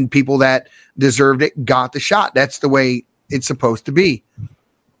people that deserved it got the shot. That's the way it's supposed to be.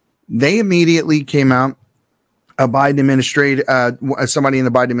 They immediately came out. Somebody in the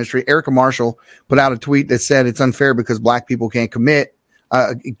Biden administration, Erica Marshall, put out a tweet that said it's unfair because black people can't compete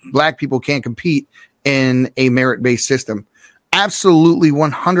in a merit-based system. Absolutely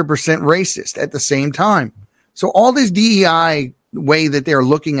 100% racist at the same time. So all this DEI way that they're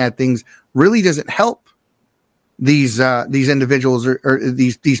looking at things really doesn't help these individuals or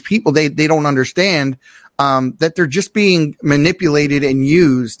these people. They don't understand that they're just being manipulated and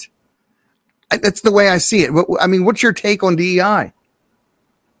used. That's the way I see it. I mean, what's your take on DEI?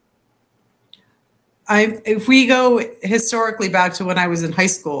 If we go historically back to when I was in high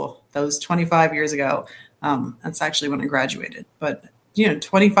school, that was 25 years ago. That's actually when I graduated. But,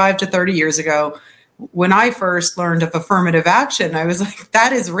 25 to 30 years ago, when I first learned of affirmative action, I was like,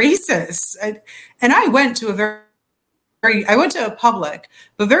 that is racist. And I went to a public,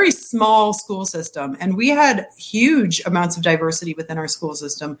 but very small school system. And we had huge amounts of diversity within our school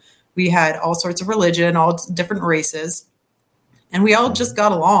system. We had all sorts of religion, all different races. And we all just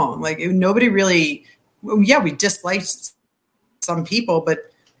got along. Like nobody really, we disliked some people,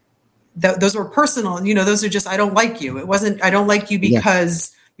 but those were personal. Those are just, I don't like you. It wasn't, I don't like you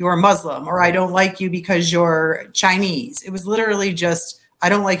because you're a Muslim, or I don't like you because you're Chinese. It was literally just, I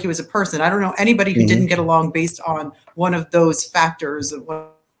don't like you as a person. I don't know anybody who didn't get along based on one of those factors, one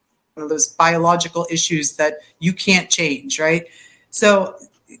of those biological issues that you can't change, right? So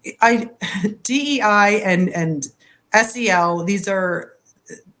DEI and SEL, they're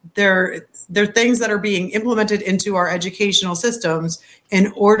things that are being implemented into our educational systems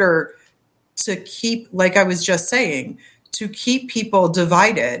in order to keep, like I was just saying, to keep people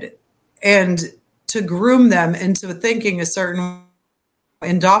divided and to groom them into thinking a certain,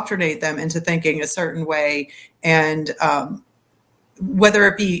 indoctrinate them into thinking a certain way. And whether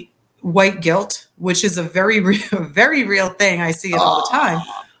it be white guilt, which is a very real thing. I see it all the time.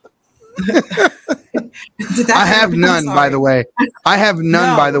 I have none, by the way. I have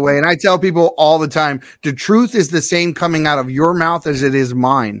none, by the way. And I tell people all the time, the truth is the same coming out of your mouth as it is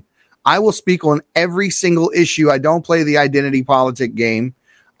mine. I will speak on every single issue. I don't play the identity politic game.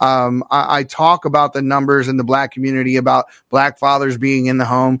 I talk about the numbers in the black community, about black fathers being in the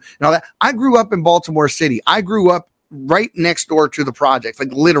home and all that. I grew up in Baltimore City. I grew up right next door to the projects,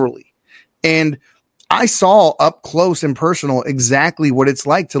 like literally. And I saw up close and personal exactly what it's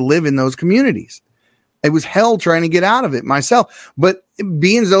like to live in those communities. It was hell trying to get out of it myself. But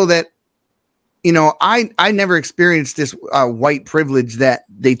being so that, I never experienced this white privilege that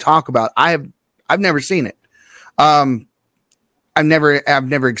they talk about. I've never seen it. I've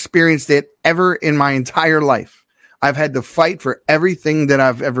never experienced it ever in my entire life. I've had to fight for everything that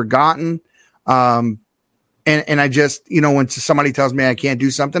I've ever gotten. And I just, when somebody tells me I can't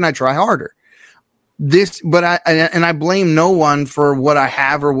do something, I try harder. But I blame no one for what I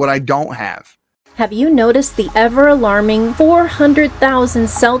have or what I don't have. Have you noticed the ever-alarming 400,000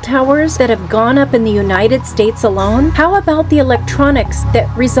 cell towers that have gone up in the United States alone? How about the electronics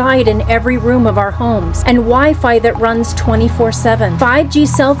that reside in every room of our homes and Wi-Fi that runs 24/7? 5G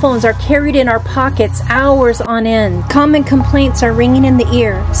cell phones are carried in our pockets hours on end. Common complaints are ringing in the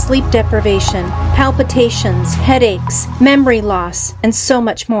ear: sleep deprivation, palpitations, headaches, memory loss, and so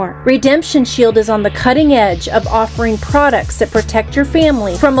much more. Redemption Shield is on the cutting edge of offering products that protect your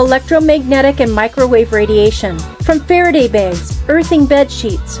family from electromagnetic and microwave radiation. From Faraday bags, earthing bed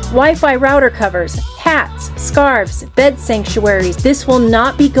sheets, Wi-Fi router covers, hats, scarves, bed sanctuaries, this will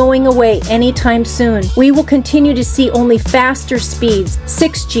not be going away anytime soon. We will continue to see only faster speeds,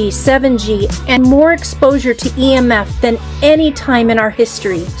 6G, 7G, and more exposure to EMF than any time in our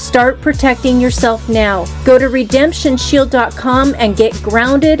history. Start protecting yourself now. Go to redemptionshield.com and get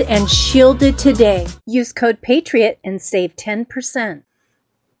grounded and shielded today. Use code PATRIOT and save 10%.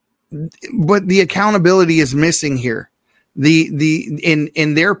 But the accountability is missing here.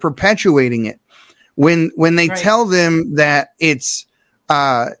 And they're perpetuating it. When they tell them that it's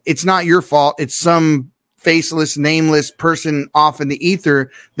not your fault, it's some faceless, nameless person off in the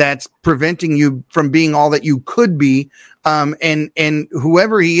ether that's preventing you from being all that you could be. And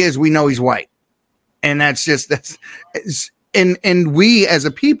whoever he is, we know he's white. And and we as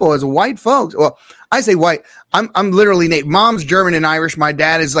a people, as white folks, well, I say white. I'm literally native. Mom's German and Irish. My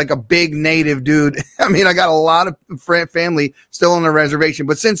dad is like a big native dude. I mean, I got a lot of family still on the reservation,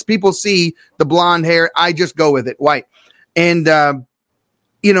 but since people see the blonde hair, I just go with it, white. And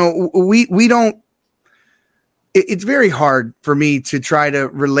we don't. It's very hard for me to try to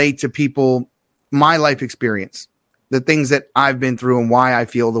relate to people my life experience, the things that I've been through, and why I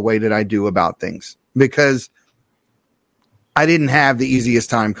feel the way that I do about things, because I didn't have the easiest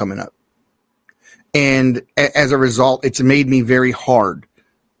time coming up. And as a result, it's made me very hard.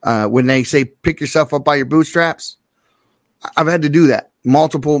 When they say, pick yourself up by your bootstraps, I've had to do that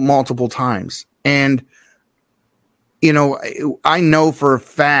multiple times. And, I know for a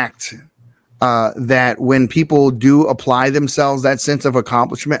fact that when people do apply themselves, that sense of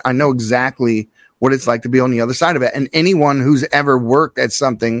accomplishment, I know exactly what it's like to be on the other side of it. And anyone who's ever worked at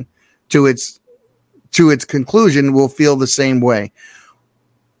something to its conclusion will feel the same way.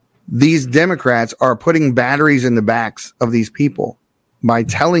 These Democrats are putting batteries in the backs of these people by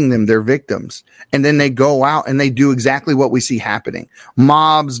telling them they're victims. And then they go out and they do exactly what we see happening.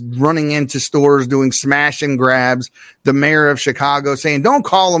 Mobs running into stores, doing smash and grabs. The mayor of Chicago saying, don't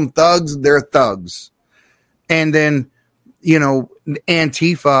call them thugs. They're thugs. And then,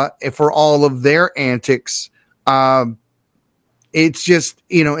 Antifa, for all of their antics, it's just,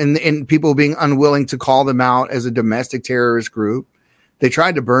 and people being unwilling to call them out as a domestic terrorist group. They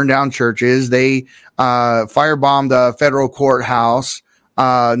tried to burn down churches. They firebombed the federal courthouse,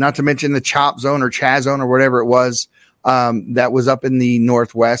 not to mention the CHOP zone or Chaz zone or whatever it was that was up in the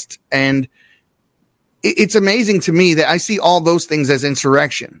Northwest. And it's amazing to me that I see all those things as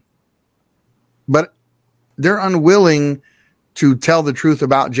insurrection. But they're unwilling to tell the truth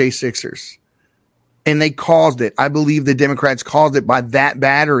about J6ers. And they caused it. I believe the Democrats caused it by that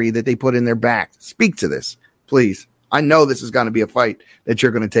battery that they put in their back. Speak to this, please. I know this is going to be a fight that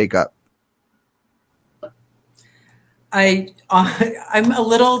you're going to take up. I'm a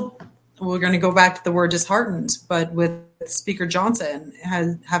little, we're going to go back to the word disheartened, but with Speaker Johnson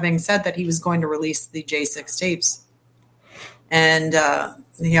having said that he was going to release the J6 tapes. And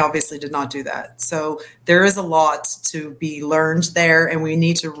he obviously did not do that. So there is a lot to be learned there, and we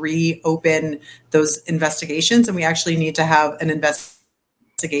need to reopen those investigations, and we actually need to have an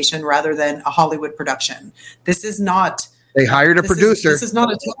investigation rather than a Hollywood production. This is not. They hired a producer. This is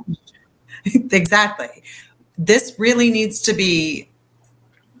not a television. Exactly. This really needs to be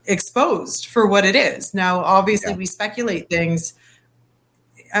exposed for what it is. Now, obviously, we speculate things.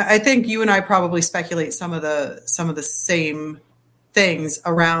 I think you and I probably speculate some of the same things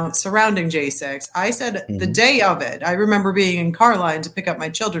surrounding J6. I said the day of it. I remember being in car line to pick up my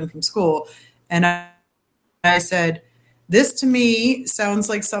children from school, and I said, this to me sounds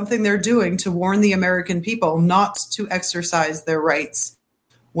like something they're doing to warn the American people not to exercise their rights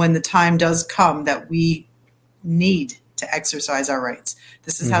when the time does come that we need to exercise our rights.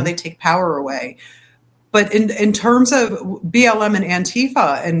 This is how they take power away. But in terms of BLM and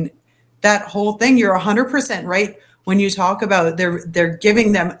Antifa and that whole thing, you're 100% right when you talk about they're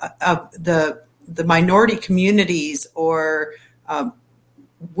giving them the minority communities or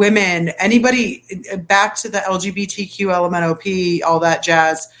women, anybody, back to the LGBTQ, LMNOP, all that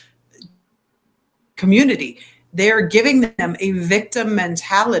jazz, community. They're giving them a victim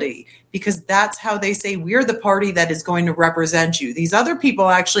mentality because that's how they say, we're the party that is going to represent you. These other people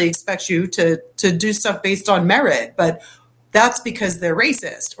actually expect you to do stuff based on merit, but that's because they're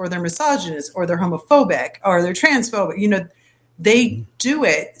racist or they're misogynist or they're homophobic or they're transphobic. You know, they do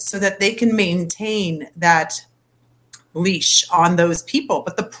it so that they can maintain that leash on those people.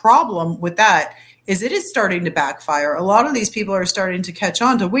 But the problem with that is it is starting to backfire. A lot of these people are starting to catch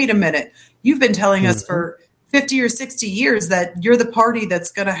on to, wait a minute, you've been telling us for 50 or 60 years that you're the party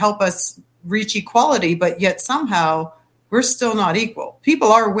that's going to help us reach equality, but yet somehow we're still not equal. People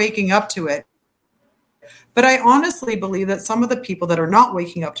are waking up to it. But I honestly believe that some of the people that are not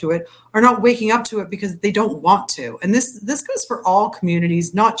waking up to it are not waking up to it because they don't want to. And this goes for all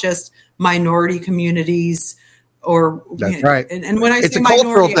communities, not just minority communities or that's right. And when I it's say a minority,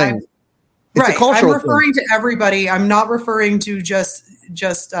 cultural thing. Right. I'm referring to everybody. I'm not referring to just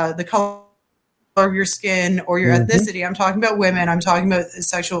the color of your skin or your ethnicity. I'm talking about women. I'm talking about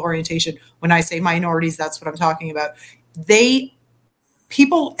sexual orientation. When I say minorities, that's what I'm talking about.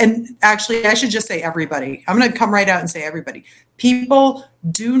 People, and actually I should just say everybody. I'm going to come right out and say everybody. People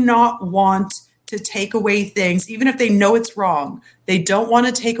do not want to take away things, even if they know it's wrong. They don't want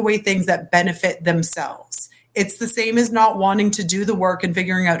to take away things that benefit themselves. It's the same as not wanting to do the work and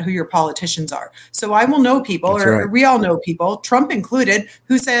figuring out who your politicians are. So I will know people, we all know people, Trump included,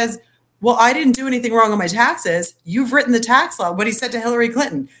 who says, well, I didn't do anything wrong on my taxes. You've written the tax law. What he said to Hillary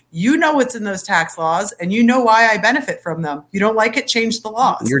Clinton, you know what's in those tax laws and you know why I benefit from them. You don't like it, change the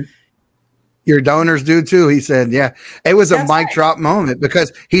laws. Your donors do too. He said, yeah, it was a mic drop moment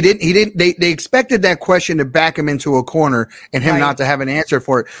because they expected that question to back him into a corner and him not to have an answer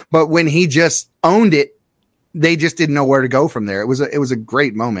for it. But when he just owned it, they just didn't know where to go from there. It was a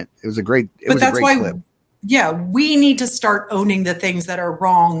great moment. It was a great clip. Yeah, we need to start owning the things that are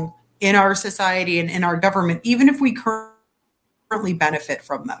wrong in our society and in our government, even if we currently benefit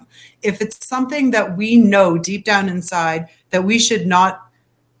from them. If it's something that we know deep down inside that we should not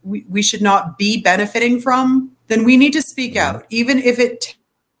be benefiting from, then we need to speak out, even if it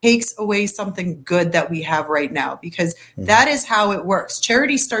takes away something good that we have right now, because that is how it works.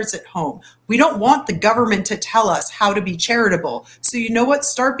 Charity starts at home. We don't want the government to tell us how to be charitable. So you know what?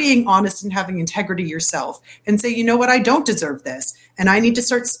 Start being honest and having integrity yourself and say, you know what? I don't deserve this. And I need to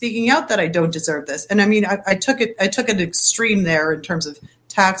start speaking out that I don't deserve this. And I mean, I took an extreme there in terms of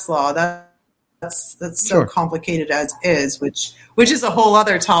tax law. That's so complicated as is, which is a whole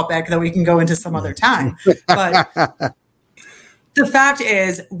other topic that we can go into some other time. But the fact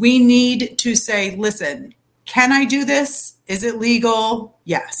is, we need to say, listen, can I do this? Is it legal?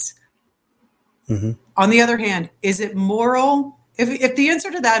 Yes. On the other hand, is it moral? If the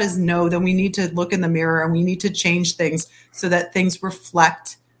answer to that is no, then we need to look in the mirror and we need to change things so that things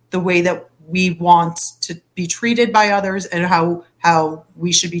reflect the way that we want to be treated by others and how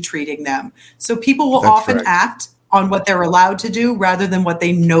we should be treating them. So people will often act on what they're allowed to do rather than what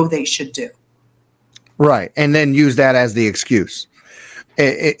they know they should do. Right. And then use that as the excuse.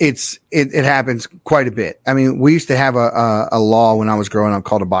 It happens quite a bit. I mean, we used to have a law when I was growing up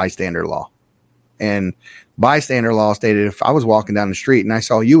called a bystander law. And bystander law stated if I was walking down the street and I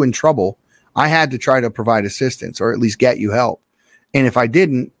saw you in trouble, I had to try to provide assistance or at least get you help. And if I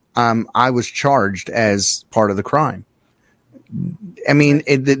didn't, I was charged as part of the crime. I mean,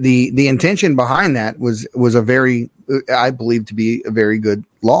 the intention behind that was a very, I believe to be a very good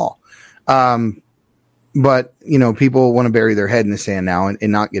law. But, you know, people want to bury their head in the sand now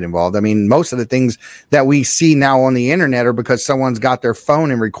and not get involved. I mean, most of the things that we see now on the internet are because someone's got their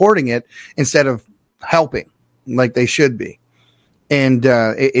phone and recording it instead of helping like they should be. And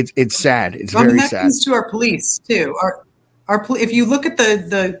it's sad. It's very sad. That happens to our police, too. If you look at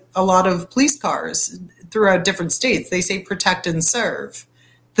a lot of police cars throughout different states, they say protect and serve.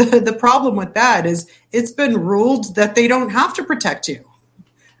 The problem with that is it's been ruled that they don't have to protect you.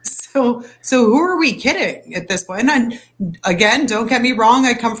 So who are we kidding at this point? And again, don't get me wrong.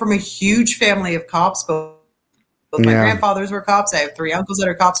 I come from a huge family of cops. Both my grandfathers were cops. I have 3 uncles that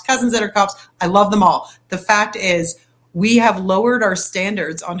are cops, cousins that are cops. I love them all. The fact is we have lowered our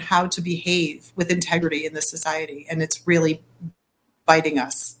standards on how to behave with integrity in this society, and it's really biting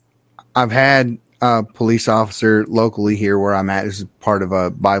us. I've had a police officer locally here where I'm at, is part of a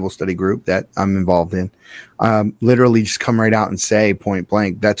Bible study group that I'm involved in, literally just come right out and say point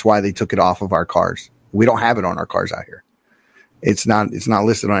blank, that's why they took it off of our cars. We don't have it on our cars out here. It's not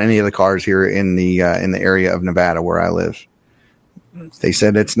listed on any of the cars here in the area of Nevada where I live. They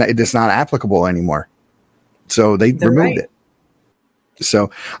said it's not applicable anymore. So they removed it. So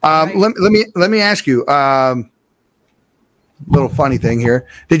let me ask you, little funny thing here.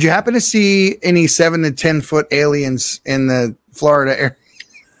 Did you happen to see any 7 to 10 foot aliens in the Florida area?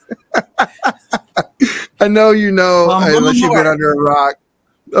 I know unless you've been under a rock,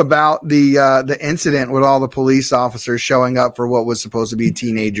 about the incident with all the police officers showing up for what was supposed to be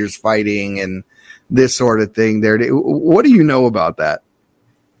teenagers fighting and this sort of thing. There, what do you know about that?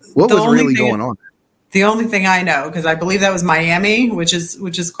 What was really going on? The only thing I know, because I believe that was Miami, which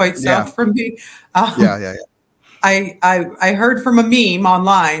is quite south from me. Yeah. I heard from a meme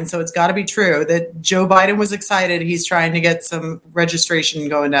online, so it's got to be true, that Joe Biden was excited. He's trying to get some registration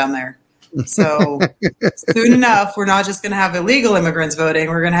going down there. So soon enough, we're not just going to have illegal immigrants voting.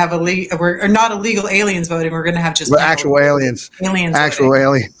 We're going to have we're not illegal aliens voting. We're going to have just actual aliens. Actual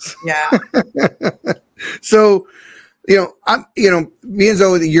aliens. Yeah. So, me and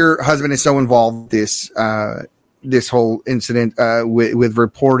Zoe, your husband is so involved with this whole incident with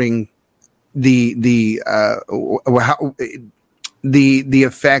reporting the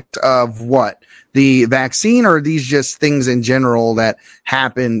effect of what? The vaccine, or are these just things in general that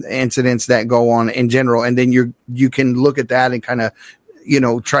happen, incidents that go on in general, and then you can look at that and kind of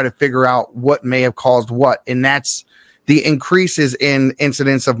try to figure out what may have caused what, and that's the increases in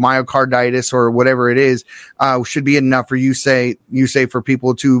incidents of myocarditis or whatever it is should be enough for you say for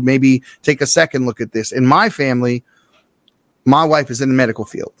people to maybe take a second look at this. In my family, my wife is in the medical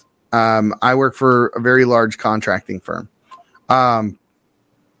field. I work for a very large contracting firm.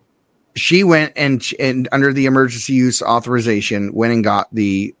 She went and under the emergency use authorization went and got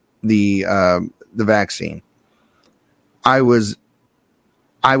the vaccine. I was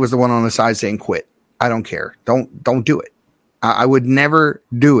the one on the side saying, quit. I don't care. Don't do it. I would never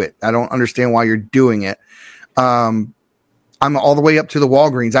do it. I don't understand why you're doing it. I'm all the way up to the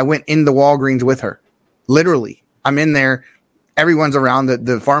Walgreens. I went in the Walgreens with her. Literally. I'm in there. Everyone's around.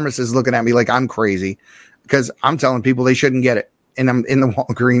 The pharmacist is looking at me like I'm crazy because I'm telling people they shouldn't get it. And I'm in the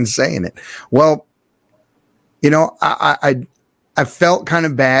Walgreens saying it. Well, I felt kind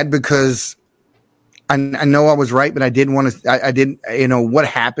of bad because I know I was right, but I didn't want to. I didn't. What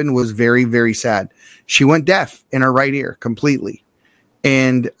happened was very, very sad. She went deaf in her right ear completely,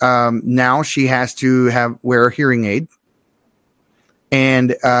 and now she has to wear a hearing aid. And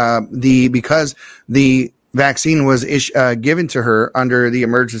because the vaccine was given to her under the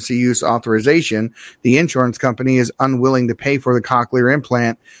emergency use authorization, the insurance company is unwilling to pay for the cochlear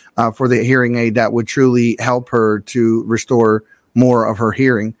implant for the hearing aid that would truly help her to restore more of her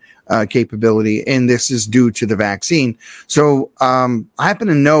hearing capability. And this is due to the vaccine. So I happen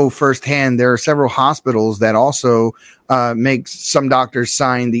to know firsthand there are several hospitals that also make some doctors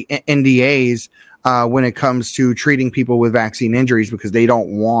sign the NDAs when it comes to treating people with vaccine injuries because they don't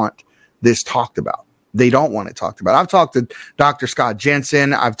want this talked about. They don't want it talked about. I've talked to Dr. Scott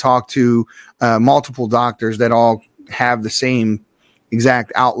Jensen. I've talked to multiple doctors that all have the same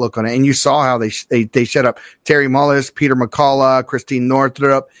exact outlook on it. And you saw how they shut up Terry Mullis, Peter McCullough, Christine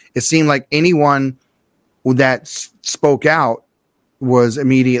Northrup. It seemed like anyone that spoke out was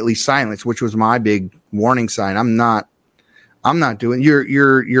immediately silenced, which was my big warning sign. I'm not doing.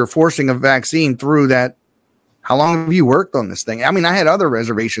 You're forcing a vaccine through that. How long have you worked on this thing? I mean, I had other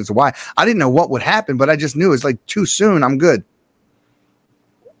reservations of why. I didn't know what would happen, but I just knew it's like too soon. I'm good.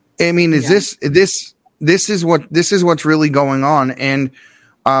 I mean, this is what's really going on. And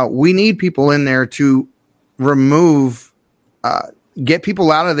we need people in there to remove, get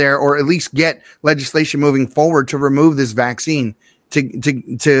people out of there, or at least get legislation moving forward to remove this vaccine,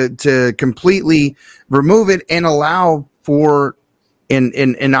 to completely remove it and allow for,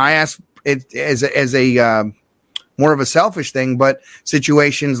 and I ask it as a more of a selfish thing, but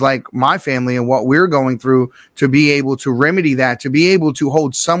situations like my family and what we're going through, to be able to remedy that, to be able to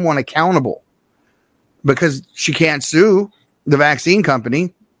hold someone accountable, because she can't sue the vaccine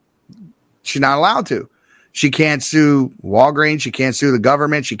company. She's not allowed to. She can't sue Walgreens. She can't sue the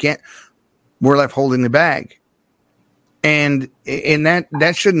government. We're left holding the bag. And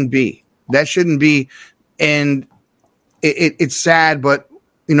that shouldn't be. That shouldn't be. And it's sad, but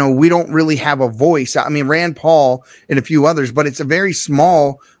we don't really have a voice. I mean, Rand Paul and a few others, but it's a very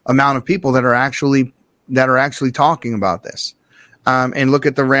small amount of people that are actually talking about this. And look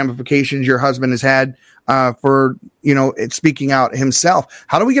at the ramifications your husband has had for speaking out himself.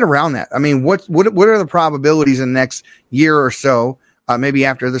 How do we get around that? I mean, what are the probabilities in the next year or so, maybe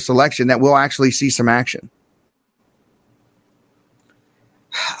after this election, that we'll actually see some action?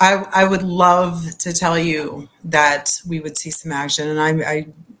 I would love to tell you that we would see some action. And I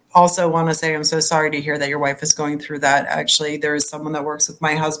also want to say I'm so sorry to hear that your wife is going through that. Actually, there is someone that works with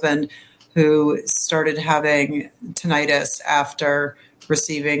my husband who started having tinnitus after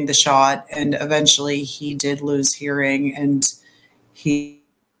receiving the shot, and eventually he did lose hearing, and he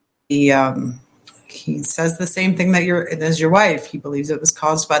says the same thing as your wife. He believes it was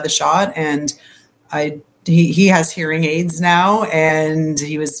caused by the shot, and he has hearing aids now, and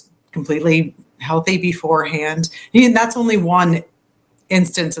he was completely healthy beforehand. And that's only one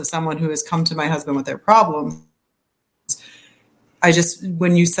instance of someone who has come to my husband with their problem.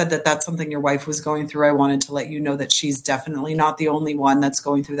 When you said that that's something your wife was going through, I wanted to let you know that she's definitely not the only one that's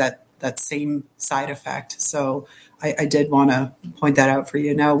going through that same side effect. So I did want to point that out for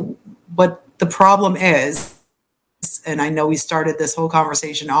you. Now, what the problem is, and I know we started this whole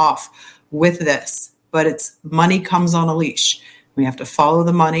conversation off with this, but it's money comes on a leash. We have to follow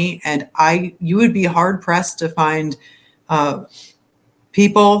the money. And you would be hard pressed to find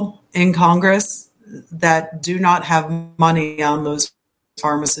people in Congress that do not have money on those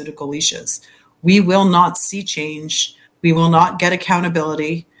pharmaceutical leashes. We will not see change. We will not get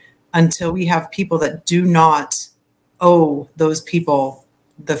accountability until we have people that do not owe those people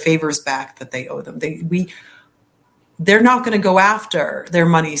the favors back that they owe them. They're not going to go after their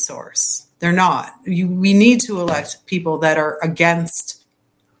money source. They're not. We need to elect people that are against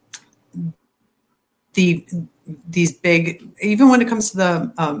these big, even when it comes to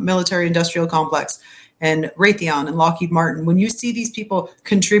the military industrial complex and Raytheon and Lockheed Martin. When you see these people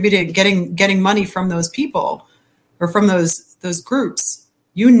contributing, getting money from those people or from those groups,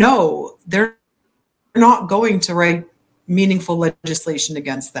 they're not going to write meaningful legislation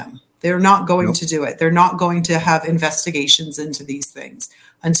against them. They're not going to do it. They're not going to have investigations into these things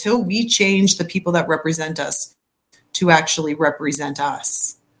until we change the people that represent us to actually represent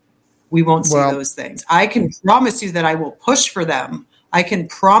us. We won't see those things. I can promise you that I will push for them. I can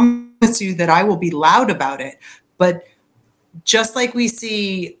promise you that I will be loud about it. But just like we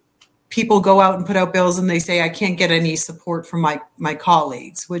see people go out and put out bills and they say, I can't get any support from my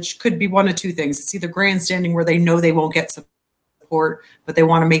colleagues, which could be one of two things. It's either grandstanding where they know they won't get support, but they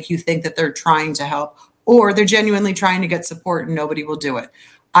want to make you think that they're trying to help, or they're genuinely trying to get support and nobody will do it.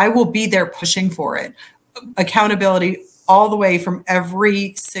 I will be there pushing for it. Accountability all the way from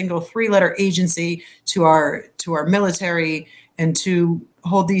every single 3-letter agency to our military, and to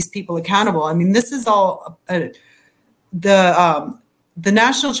hold these people accountable. I mean, this is all the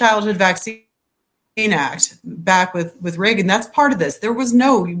National Childhood Vaccine Act back with Reagan. That's part of this. There was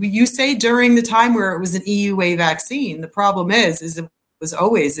you say during the time where it was an EUA vaccine. The problem is it was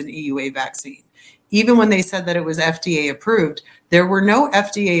always an EUA vaccine. Even when they said that it was FDA approved, there were no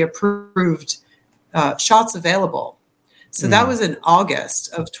FDA approved shots available. So that was in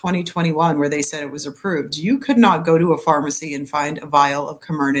August of 2021 where they said it was approved. You could not go to a pharmacy and find a vial of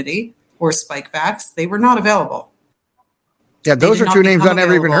Comirnaty or Spikevax. They were not available. Yeah, those are two names I've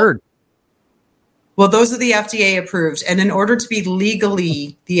never even heard. Well, those are the FDA approved. And in order to be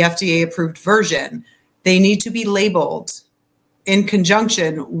legally the FDA approved version, they need to be labeled in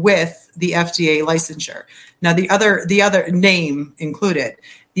conjunction with the FDA licensure. Now, the other name included.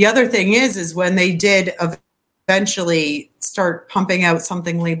 The other thing is when they did eventually start pumping out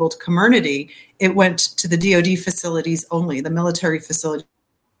something labeled Comirnaty, it went to the DoD facilities only, the military facilities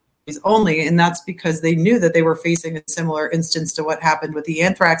only, and that's because they knew that they were facing a similar instance to what happened with the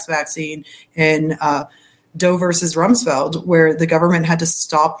anthrax vaccine in Doe versus Rumsfeld, where the government had to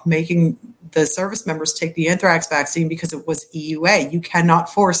stop making the service members take the anthrax vaccine because it was EUA. You cannot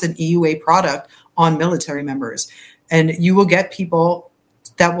force an EUA product on military members, and you will get people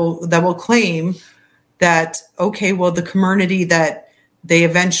that will claim that, okay, well, the Comirnaty that they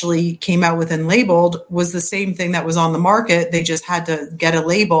eventually came out with and labeled was the same thing that was on the market. They just had to get a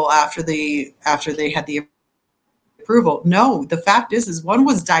label after they had the approval. No, the fact is one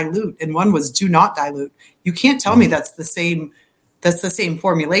was dilute and one was do not dilute. You can't tell me that's the same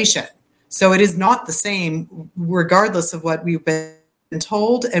formulation. So it is not the same, regardless of what we've been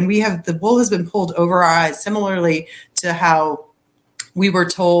told. And the wool has been pulled over our eyes, similarly to how we were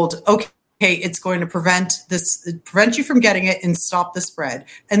told, okay, it's going to prevent you from getting it and stop the spread.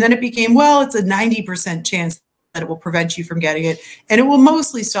 And then it became, well, it's a 90% chance that it will prevent you from getting it, and it will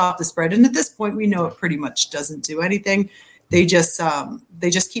mostly stop the spread. And at this point, we know it pretty much doesn't do anything. They just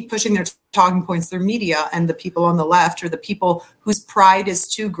keep pushing their talking points, their media, and the people on the left, or the people whose pride is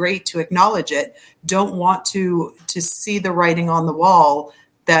too great to acknowledge it, don't want to see the writing on the wall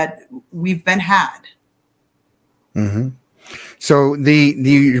that we've been had. Mm-hmm. So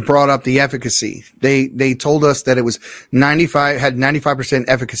you brought up the efficacy. They told us that it was 95%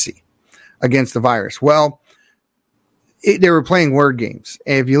 efficacy against the virus. Well, they were playing word games.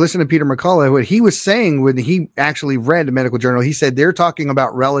 If you listen to Peter McCullough, what he was saying when he actually read the medical journal, he said they're talking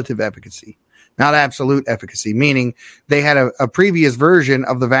about relative efficacy. not absolute efficacy, meaning they had a previous version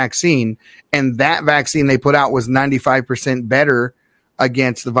of the vaccine, and that vaccine they put out was 95% better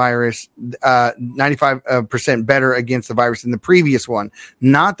against the virus, 95% better against the virus than the previous one.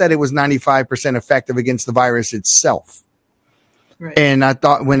 Not that it was 95% effective against the virus itself. Right. And I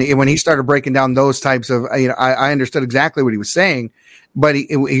thought when he started breaking down those types of, I understood exactly what he was saying, but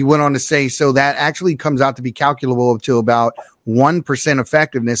he went on to say, so that actually comes out to be calculable to about 1%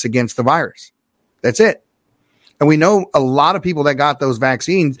 effectiveness against the virus. That's it. And we know a lot of people that got those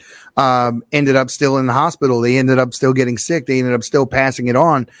vaccines ended up still in the hospital. They ended up still getting sick. They ended up still passing it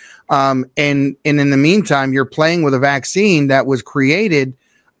on. And in the meantime, you're playing with a vaccine that was created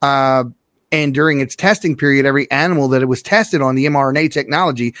and during its testing period, every animal that it was tested on, the mRNA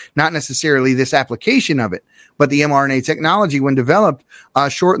technology, not necessarily this application of it, but the mRNA technology, when developed,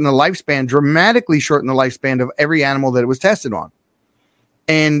 dramatically shortened the lifespan of every animal that it was tested on.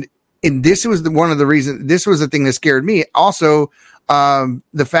 And this was one of the reasons, this was the thing that scared me. Also,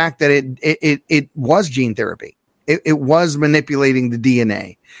 the fact that it was gene therapy. It was manipulating the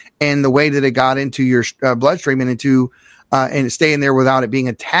DNA, and the way that it got into your bloodstream and into and staying there without it being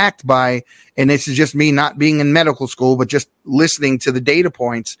attacked by, and this is just me not being in medical school, but just listening to the data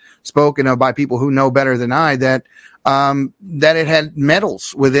points spoken of by people who know better than I, that it had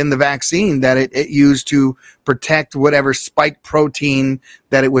metals within the vaccine that it used to protect whatever spike protein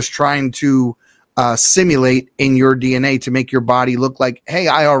that it was trying to simulate in your DNA to make your body look like, hey,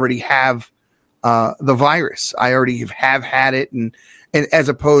 I already have the virus. I already have had it. And as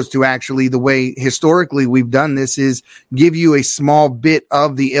opposed to actually the way historically we've done this is give you a small bit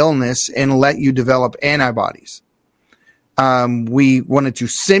of the illness and let you develop antibodies. We wanted to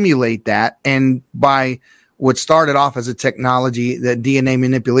simulate that. And by what started off as a technology, that DNA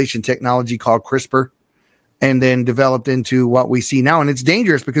manipulation technology called CRISPR, and then developed into what we see now. And it's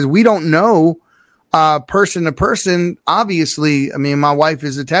dangerous because we don't know person to person. Obviously, I mean, my wife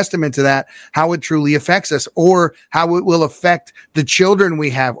is a testament to that, how it truly affects us, or how it will affect the children we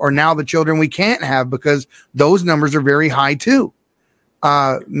have, or now the children we can't have, because those numbers are very high too.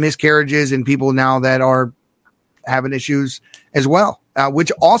 Miscarriages and people now that are having issues as well,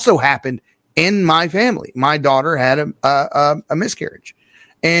 which also happened in my family. My daughter had a miscarriage,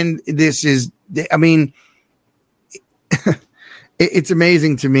 and this is, I mean, it's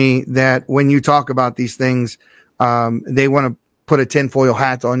amazing to me that when you talk about these things, they want to put a tinfoil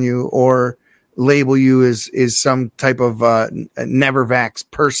hat on you or label you as some type of never vax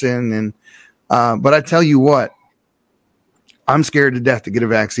person. And but I tell you what, I'm scared to death to get a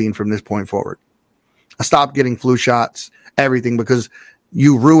vaccine from this point forward. I stopped getting flu shots, everything, because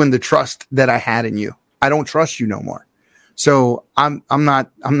you ruined the trust that I had in you. I don't trust you no more. So I'm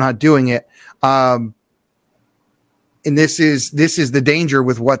not doing it. And this is the danger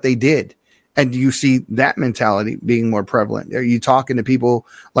with what they did. And you see that mentality being more prevalent. Are you talking to people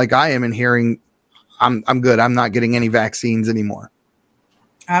like I am and hearing, I'm good, I'm not getting any vaccines anymore?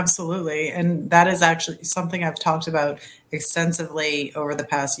 Absolutely. And that is actually something I've talked about extensively over the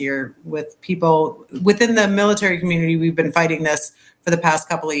past year with people within the military community. We've been fighting this for the past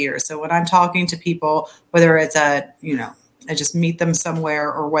couple of years. So when I'm talking to people, whether it's at, I just meet them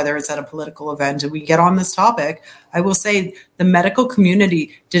somewhere, or whether it's at a political event and we get on this topic, I will say the medical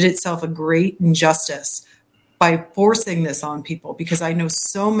community did itself a great injustice by forcing this on people, because I know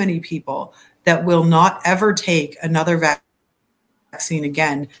so many people that will not ever take another vaccine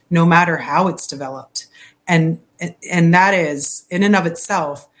again, no matter how it's developed. And that is, in and of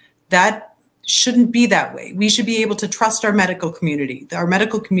itself, that shouldn't be that way. We should be able to trust our medical community. Our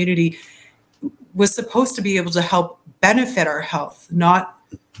medical community was supposed to be able to help benefit our health, not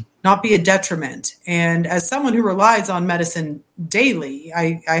be a detriment. And as someone who relies on medicine daily,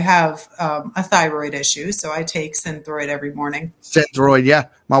 I have a thyroid issue, so I take Synthroid every morning. Synthroid, yeah.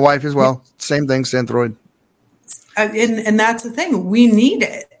 My wife as well. Same thing, Synthroid. And that's the thing. We need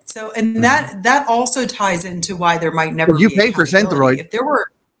it. So, and that also ties into why there might never be. You pay for Synthroid. If there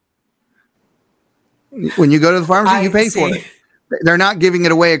were, when you go to the pharmacy, you pay for it. They're not giving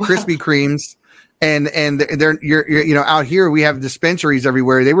it away at Krispy Kremes. And you're out here, we have dispensaries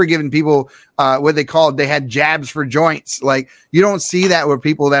everywhere. They were giving people what they called, they had jabs for joints. Like, you don't see that with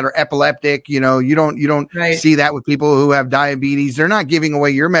people that are epileptic. You don't right. see that with people who have diabetes. They're not giving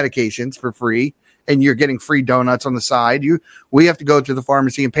away your medications for free, and you're getting free donuts on the side. We have to go to the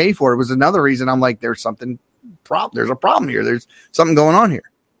pharmacy and pay for it. It was another reason I'm like, there's a problem here. There's something going on here.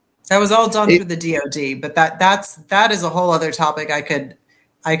 That was all done through the DOD, but that is a whole other topic I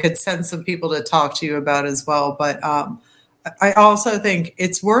could send some people to talk to you about as well. But I also think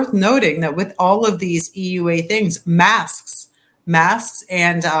it's worth noting that with all of these EUA things, masks masks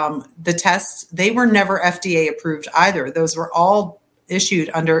and the tests, they were never FDA approved either. Those were all issued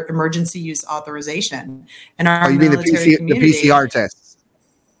under emergency use authorization. And our you mean the PCR tests?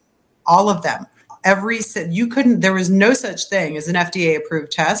 All of them. There was no such thing as an FDA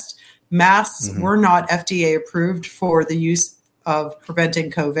approved test. Masks were not FDA approved for the use of preventing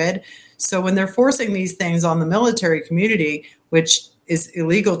COVID. So when they're forcing these things on the military community, which is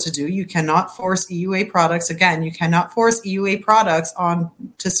illegal to do, you cannot force EUA products. Again, you cannot force EUA products on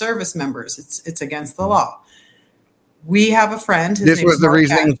to service members. It's against the law. We have a friend. This was the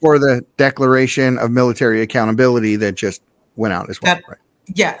reasoning for the Declaration of Military Accountability that just went out as well. Right?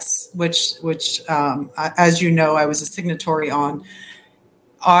 Yes, which as you know, I was a signatory on.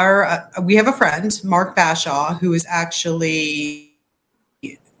 We have a friend, Mark Bashaw, who is actually,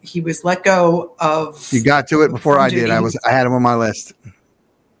 he was let go of. You got to it before I did. I had him on my list.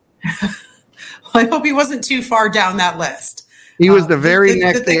 Well, I hope he wasn't too far down that list. He was the very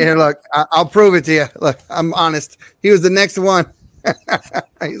next thing. Here, look, I'll prove it to you. Look, I'm honest. He was the next one.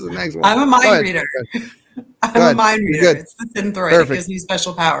 He's the next one. I'm a mind reader. I'm a mind reader. It's the synthroid. It gives me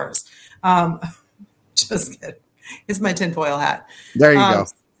special powers. Just kidding. It's my tinfoil hat. There you go.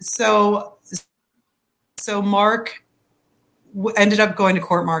 So Mark ended up going to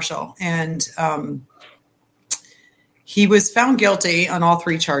court-martial, and he was found guilty on all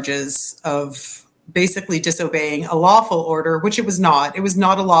 3 charges of basically disobeying a lawful order, which it was not. It was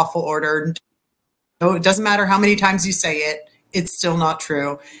not a lawful order. No, it doesn't matter how many times you say it, it's still not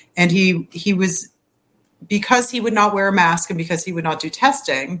true. And he was, because he would not wear a mask and because he would not do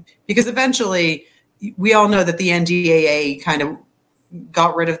testing, because eventually we all know that the NDAA kind of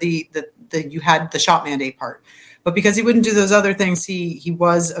got rid of the you had the shot mandate part. But because he wouldn't do those other things, he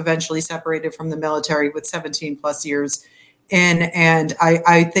was eventually separated from the military with 17 plus years in. And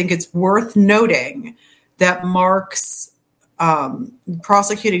I think it's worth noting that Mark's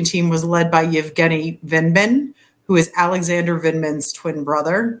prosecuting team was led by Yevgeny Vindman, who is Alexander Vindman's twin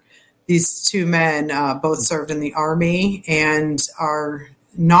brother. These 2 men both served in the Army and are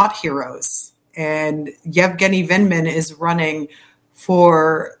not heroes. And Yevgeny Vindman is running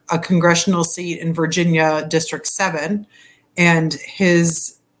for a congressional seat in Virginia District 7. And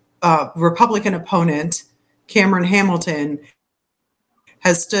his Republican opponent, Cameron Hamilton,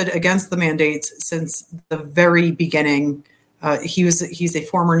 has stood against the mandates since the very beginning. He's a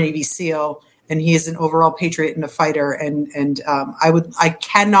former Navy SEAL, and he is an overall patriot and a fighter. And I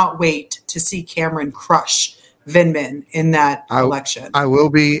cannot wait to see Cameron crush Vindman in that election. I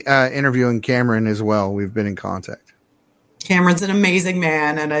will be interviewing Cameron as well. We've been in contact. Cameron's an amazing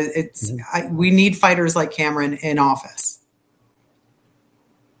man, and we need fighters like Cameron in office.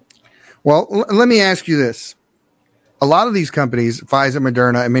 Well, let me ask you this. A lot of these companies, Pfizer,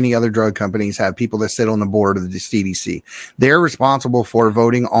 Moderna, and many other drug companies have people that sit on the board of the CDC. They're responsible for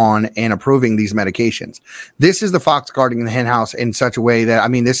voting on and approving these medications. This is the fox guarding the hen house in such a way that, I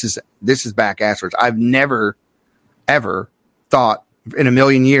mean, this is back asswards. I've never, ever thought in a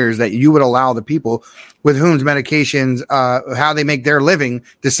million years that you would allow the people with whom's medications, how they make their living,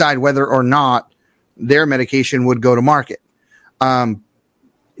 decide whether or not their medication would go to market. Do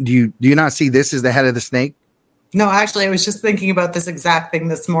you not see this as the head of the snake? No, actually, I was just thinking about this exact thing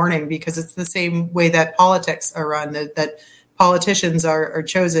this morning, because it's the same way that politics are run, that politicians are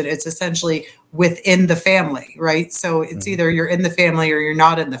chosen. It's essentially within the family, right? So it's either you're in the family or you're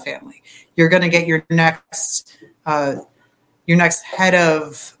not in the family. You're going to get your next head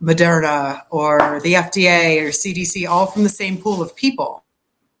of Moderna or the FDA or CDC, all from the same pool of people.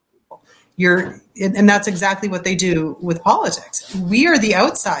 And that's exactly what they do with politics. We are the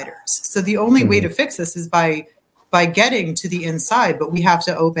outsiders. So the only way to fix this is by getting to the inside, but we have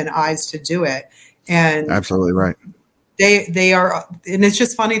to open eyes to do it. And absolutely right. They are, and it's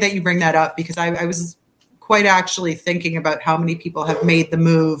just funny that you bring that up, because I was quite actually thinking about how many people have made the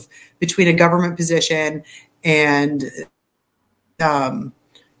move between a government position and a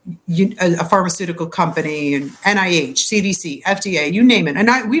pharmaceutical company, and NIH, CDC, FDA, you name it. And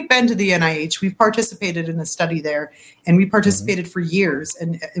we've been to the NIH. We've participated in a study there, and we participated for years.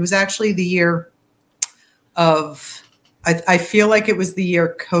 And it was actually the year of, I feel like it was the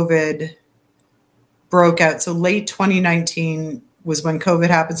year COVID broke out. So late 2019 was when COVID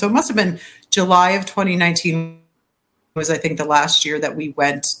happened. So it must have been July of 2019 was, I think, the last year that we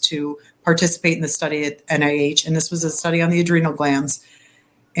went to participate in the study at NIH. And this was a study on the adrenal glands.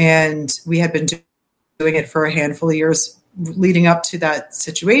 And we had been doing it for a handful of years leading up to that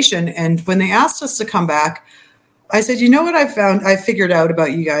situation. And when they asked us to come back, I said, you know what I figured out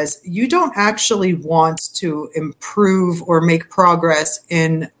about you guys? You don't actually want to improve or make progress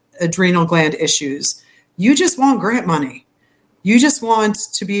in adrenal gland issues. You just want grant money. You just want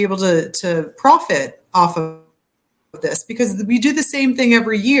to be able to profit off of this, because we do the same thing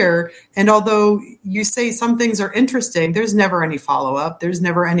every year. And although you say some things are interesting, there's never any follow-up. There's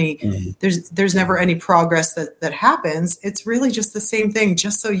never any, there's never any progress that happens. It's really just the same thing,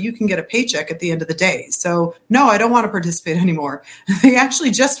 just so you can get a paycheck at the end of the day. So no, I don't want to participate anymore. They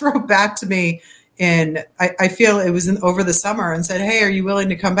actually just wrote back to me, and I feel it was over the summer, and said, hey, are you willing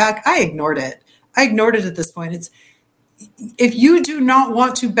to come back? I ignored it. At this point. If you do not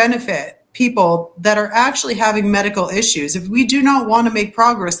want to benefit people that are actually having medical issues, if we do not want to make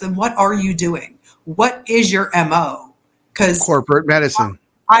progress, then what are you doing? What is your MO? Because corporate medicine.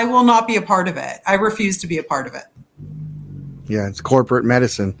 I will not be a part of it. I refuse to be a part of it. Yeah, it's corporate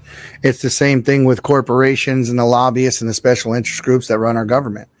medicine. It's the same thing with corporations and the lobbyists and the special interest groups that run our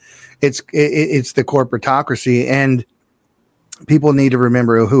government. It's the corporatocracy, and people need to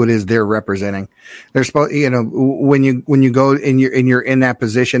remember who it is they're representing. They're supposed, when you go and you're in that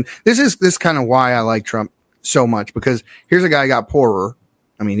position. This is kind of why I like Trump so much, because here's a guy who got poorer.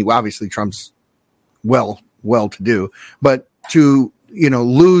 I mean, obviously Trump's well to do, but to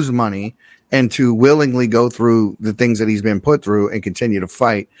lose money and to willingly go through the things that he's been put through and continue to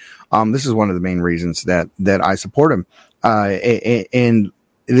fight. This is one of the main reasons that I support him. And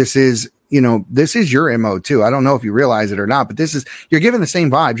this is. This is your MO too. I don't know if you realize it or not, but you're giving the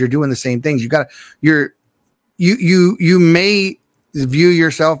same vibes. You're doing the same things. You may view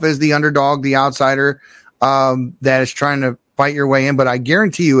yourself as the underdog, the outsider, that is trying to fight your way in. But I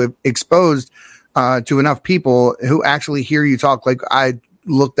guarantee you, if exposed to enough people who actually hear you talk, like I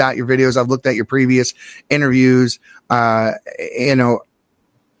looked at your videos, I've looked at your previous interviews, I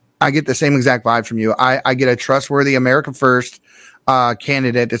get the same exact vibe from you. I get a trustworthy America First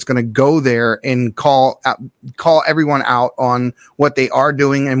candidate that's going to go there and call everyone out on what they are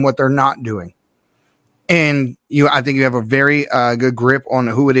doing and what they're not doing. And I think you have a very good grip on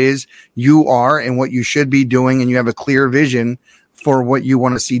who it is you are and what you should be doing, and you have a clear vision for what you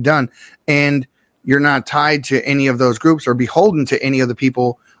want to see done. And you're not tied to any of those groups or beholden to any of the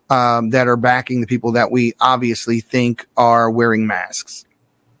people that are backing the people that we obviously think are wearing masks.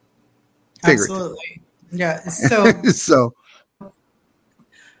 Absolutely. Yeah. So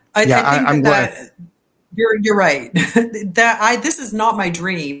I think I'm glad. that you're right. This is not my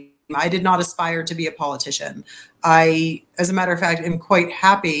dream. I did not aspire to be a politician. I, as a matter of fact, am quite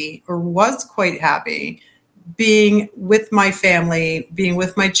happy, or was quite happy, being with my family, being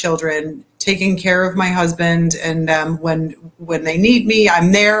with my children, taking care of my husband, and when they need me,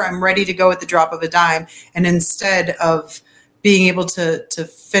 I'm there. I'm ready to go at the drop of a dime. And instead of being able to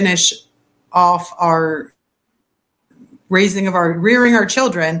finish off our rearing our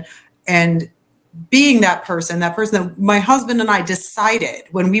children, and being that person that my husband and I decided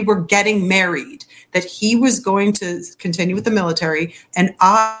when we were getting married that he was going to continue with the military, and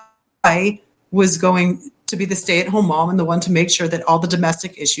I was going to be the stay-at-home mom and the one to make sure that all the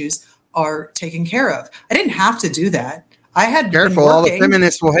domestic issues are taken care of. I didn't have to do that. I had careful. All the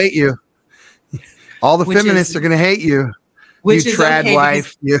feminists will hate you. All the feminists are going to hate you. Which you is trad okay,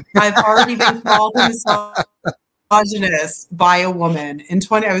 wife. I've already been called misogynist by a woman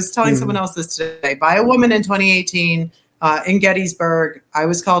I was telling someone else this today, by a woman in 2018 in Gettysburg. I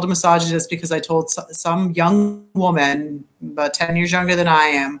was called a misogynist because I told some young woman about 10 years younger than I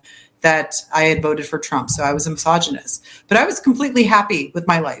am that I had voted for Trump. So I was a misogynist, but I was completely happy with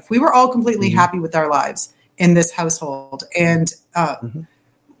my life. We were all completely happy with our lives in this household. And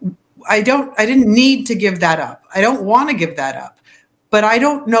I didn't need to give that up. I don't want to give that up, but I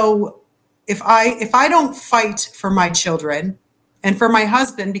don't know if I don't fight for my children and for my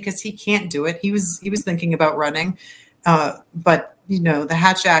husband, because he can't do it. He was thinking about running. But the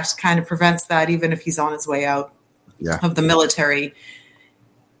Hatch Act kind of prevents that, even if he's on his way out of the military.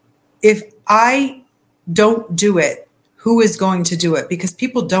 If I don't do it, who is going to do it? Because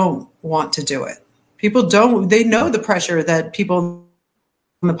people don't want to do it. They know the pressure that people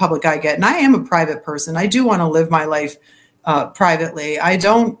in the public eye get. And I am a private person. I do want to live my life privately. I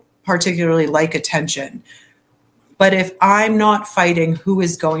don't particularly like attention. But if I'm not fighting, who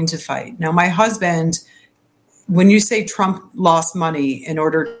is going to fight? Now, my husband, when you say Trump lost money in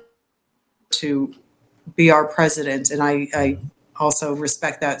order to be our president, and I also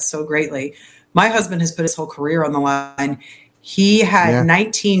respect that so greatly, my husband has put his whole career on the line. He had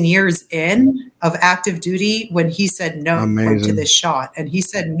 19 years in of active duty when he said no to this shot. And he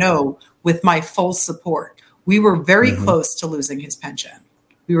said no with my full support. We were very close to losing his pension.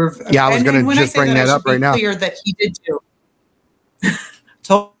 We were. Yeah, I was going to just bring that up right now. Clear that he did too.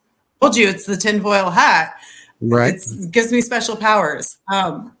 Told you it's the tinfoil hat. Right. It gives me special powers.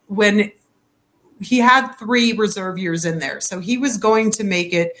 When he had 3 reserve years in there. So he was going to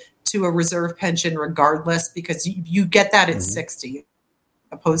make it to a reserve pension regardless, because you get that at 60,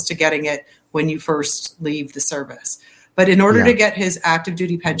 opposed to getting it when you first leave the service. But in order to get his active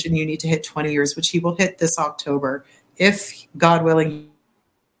duty pension, you need to hit 20 years, which he will hit this October, if God willing,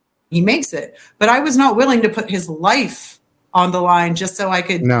 he makes it. But I was not willing to put his life on the line just so I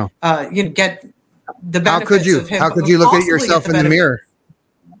could, get the benefits of him. How could you look at yourself in the mirror?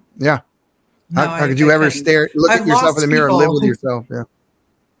 Yeah. How could you ever look at yourself in the mirror and live with yourself? Yeah.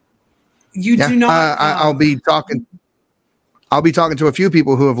 You do not. I'll be talking to a few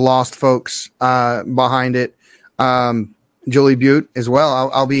people who have lost folks behind it. Julie Butte as well.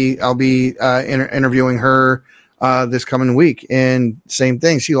 I'll be interviewing her this coming week, and same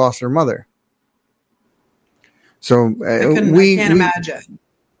thing. She lost her mother. So I can't imagine.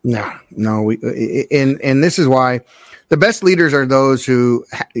 No. And this is why the best leaders are those who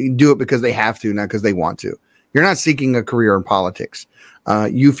do it because they have to, not because they want to. You're not seeking a career in politics.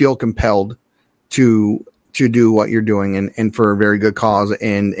 You feel compelled to do what you're doing, and for a very good cause.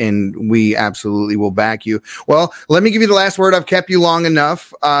 And we absolutely will back you. Well, let me give you the last word. I've kept you long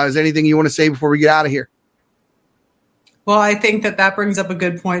enough. Is there anything you want to say before we get out of here? Well, I think that brings up a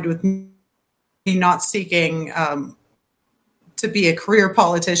good point with me not seeking to be a career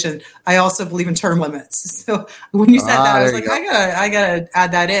politician. I also believe in term limits. So when you said that, I was like, I gotta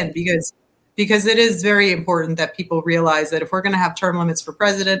add that in, because it is very important that people realize that if we're going to have term limits for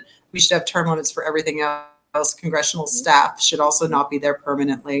president, we should have term limits for everything else. Congressional staff should also not be there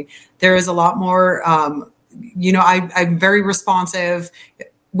permanently. There is a lot more, I'm very responsive.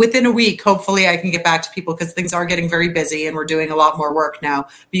 Within a week, hopefully I can get back to people, because things are getting very busy and we're doing a lot more work now.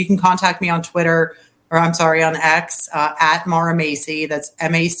 But you can contact me on Twitter, on X, at Mara Macie. That's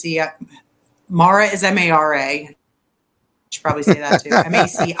M-A-C. Mara is M-A-R-A. I should probably say that too.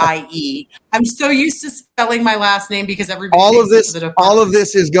 M-A-C-I-E. I'm so used to spelling my last name because everybody. All of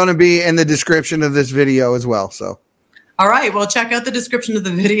this is going to be in the description of this video as well. So, all right. Well, check out the description of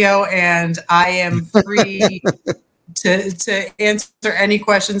the video, and I am free to answer any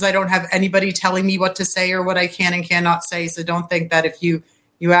questions. I don't have anybody telling me what to say or what I can and cannot say. So don't think that if you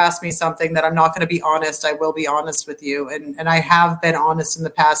ask me something that I'm not going to be honest. I will be honest with you, and I have been honest in the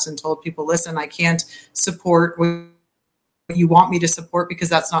past and told people, listen, I can't support what you want me to support because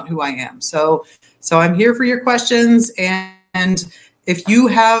that's not who I am. So I'm here for your questions, and if you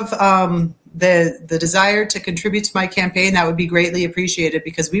have the desire to contribute to my campaign, that would be greatly appreciated,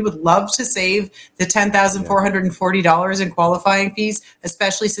 because we would love to save the $10,440 in qualifying fees,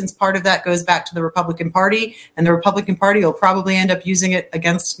 especially since part of that goes back to the Republican Party, and the Republican Party will probably end up using it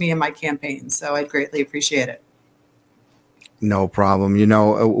against me in my campaign. So I'd greatly appreciate it. No problem.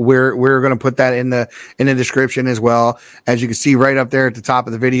 We're going to put that in the description as well. As you can see right up there at the top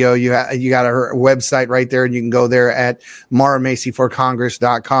of the video, you got her website right there, and you can go there at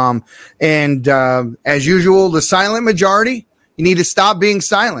maramacieforcongress.com. And as usual, the silent majority, you need to stop being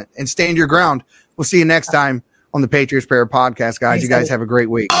silent and stand your ground. We'll see you next time on the Patriots Prayer Podcast, guys. You guys have a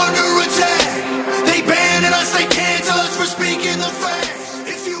great week. Under attack, they ban us, they cancel us for speaking the fact.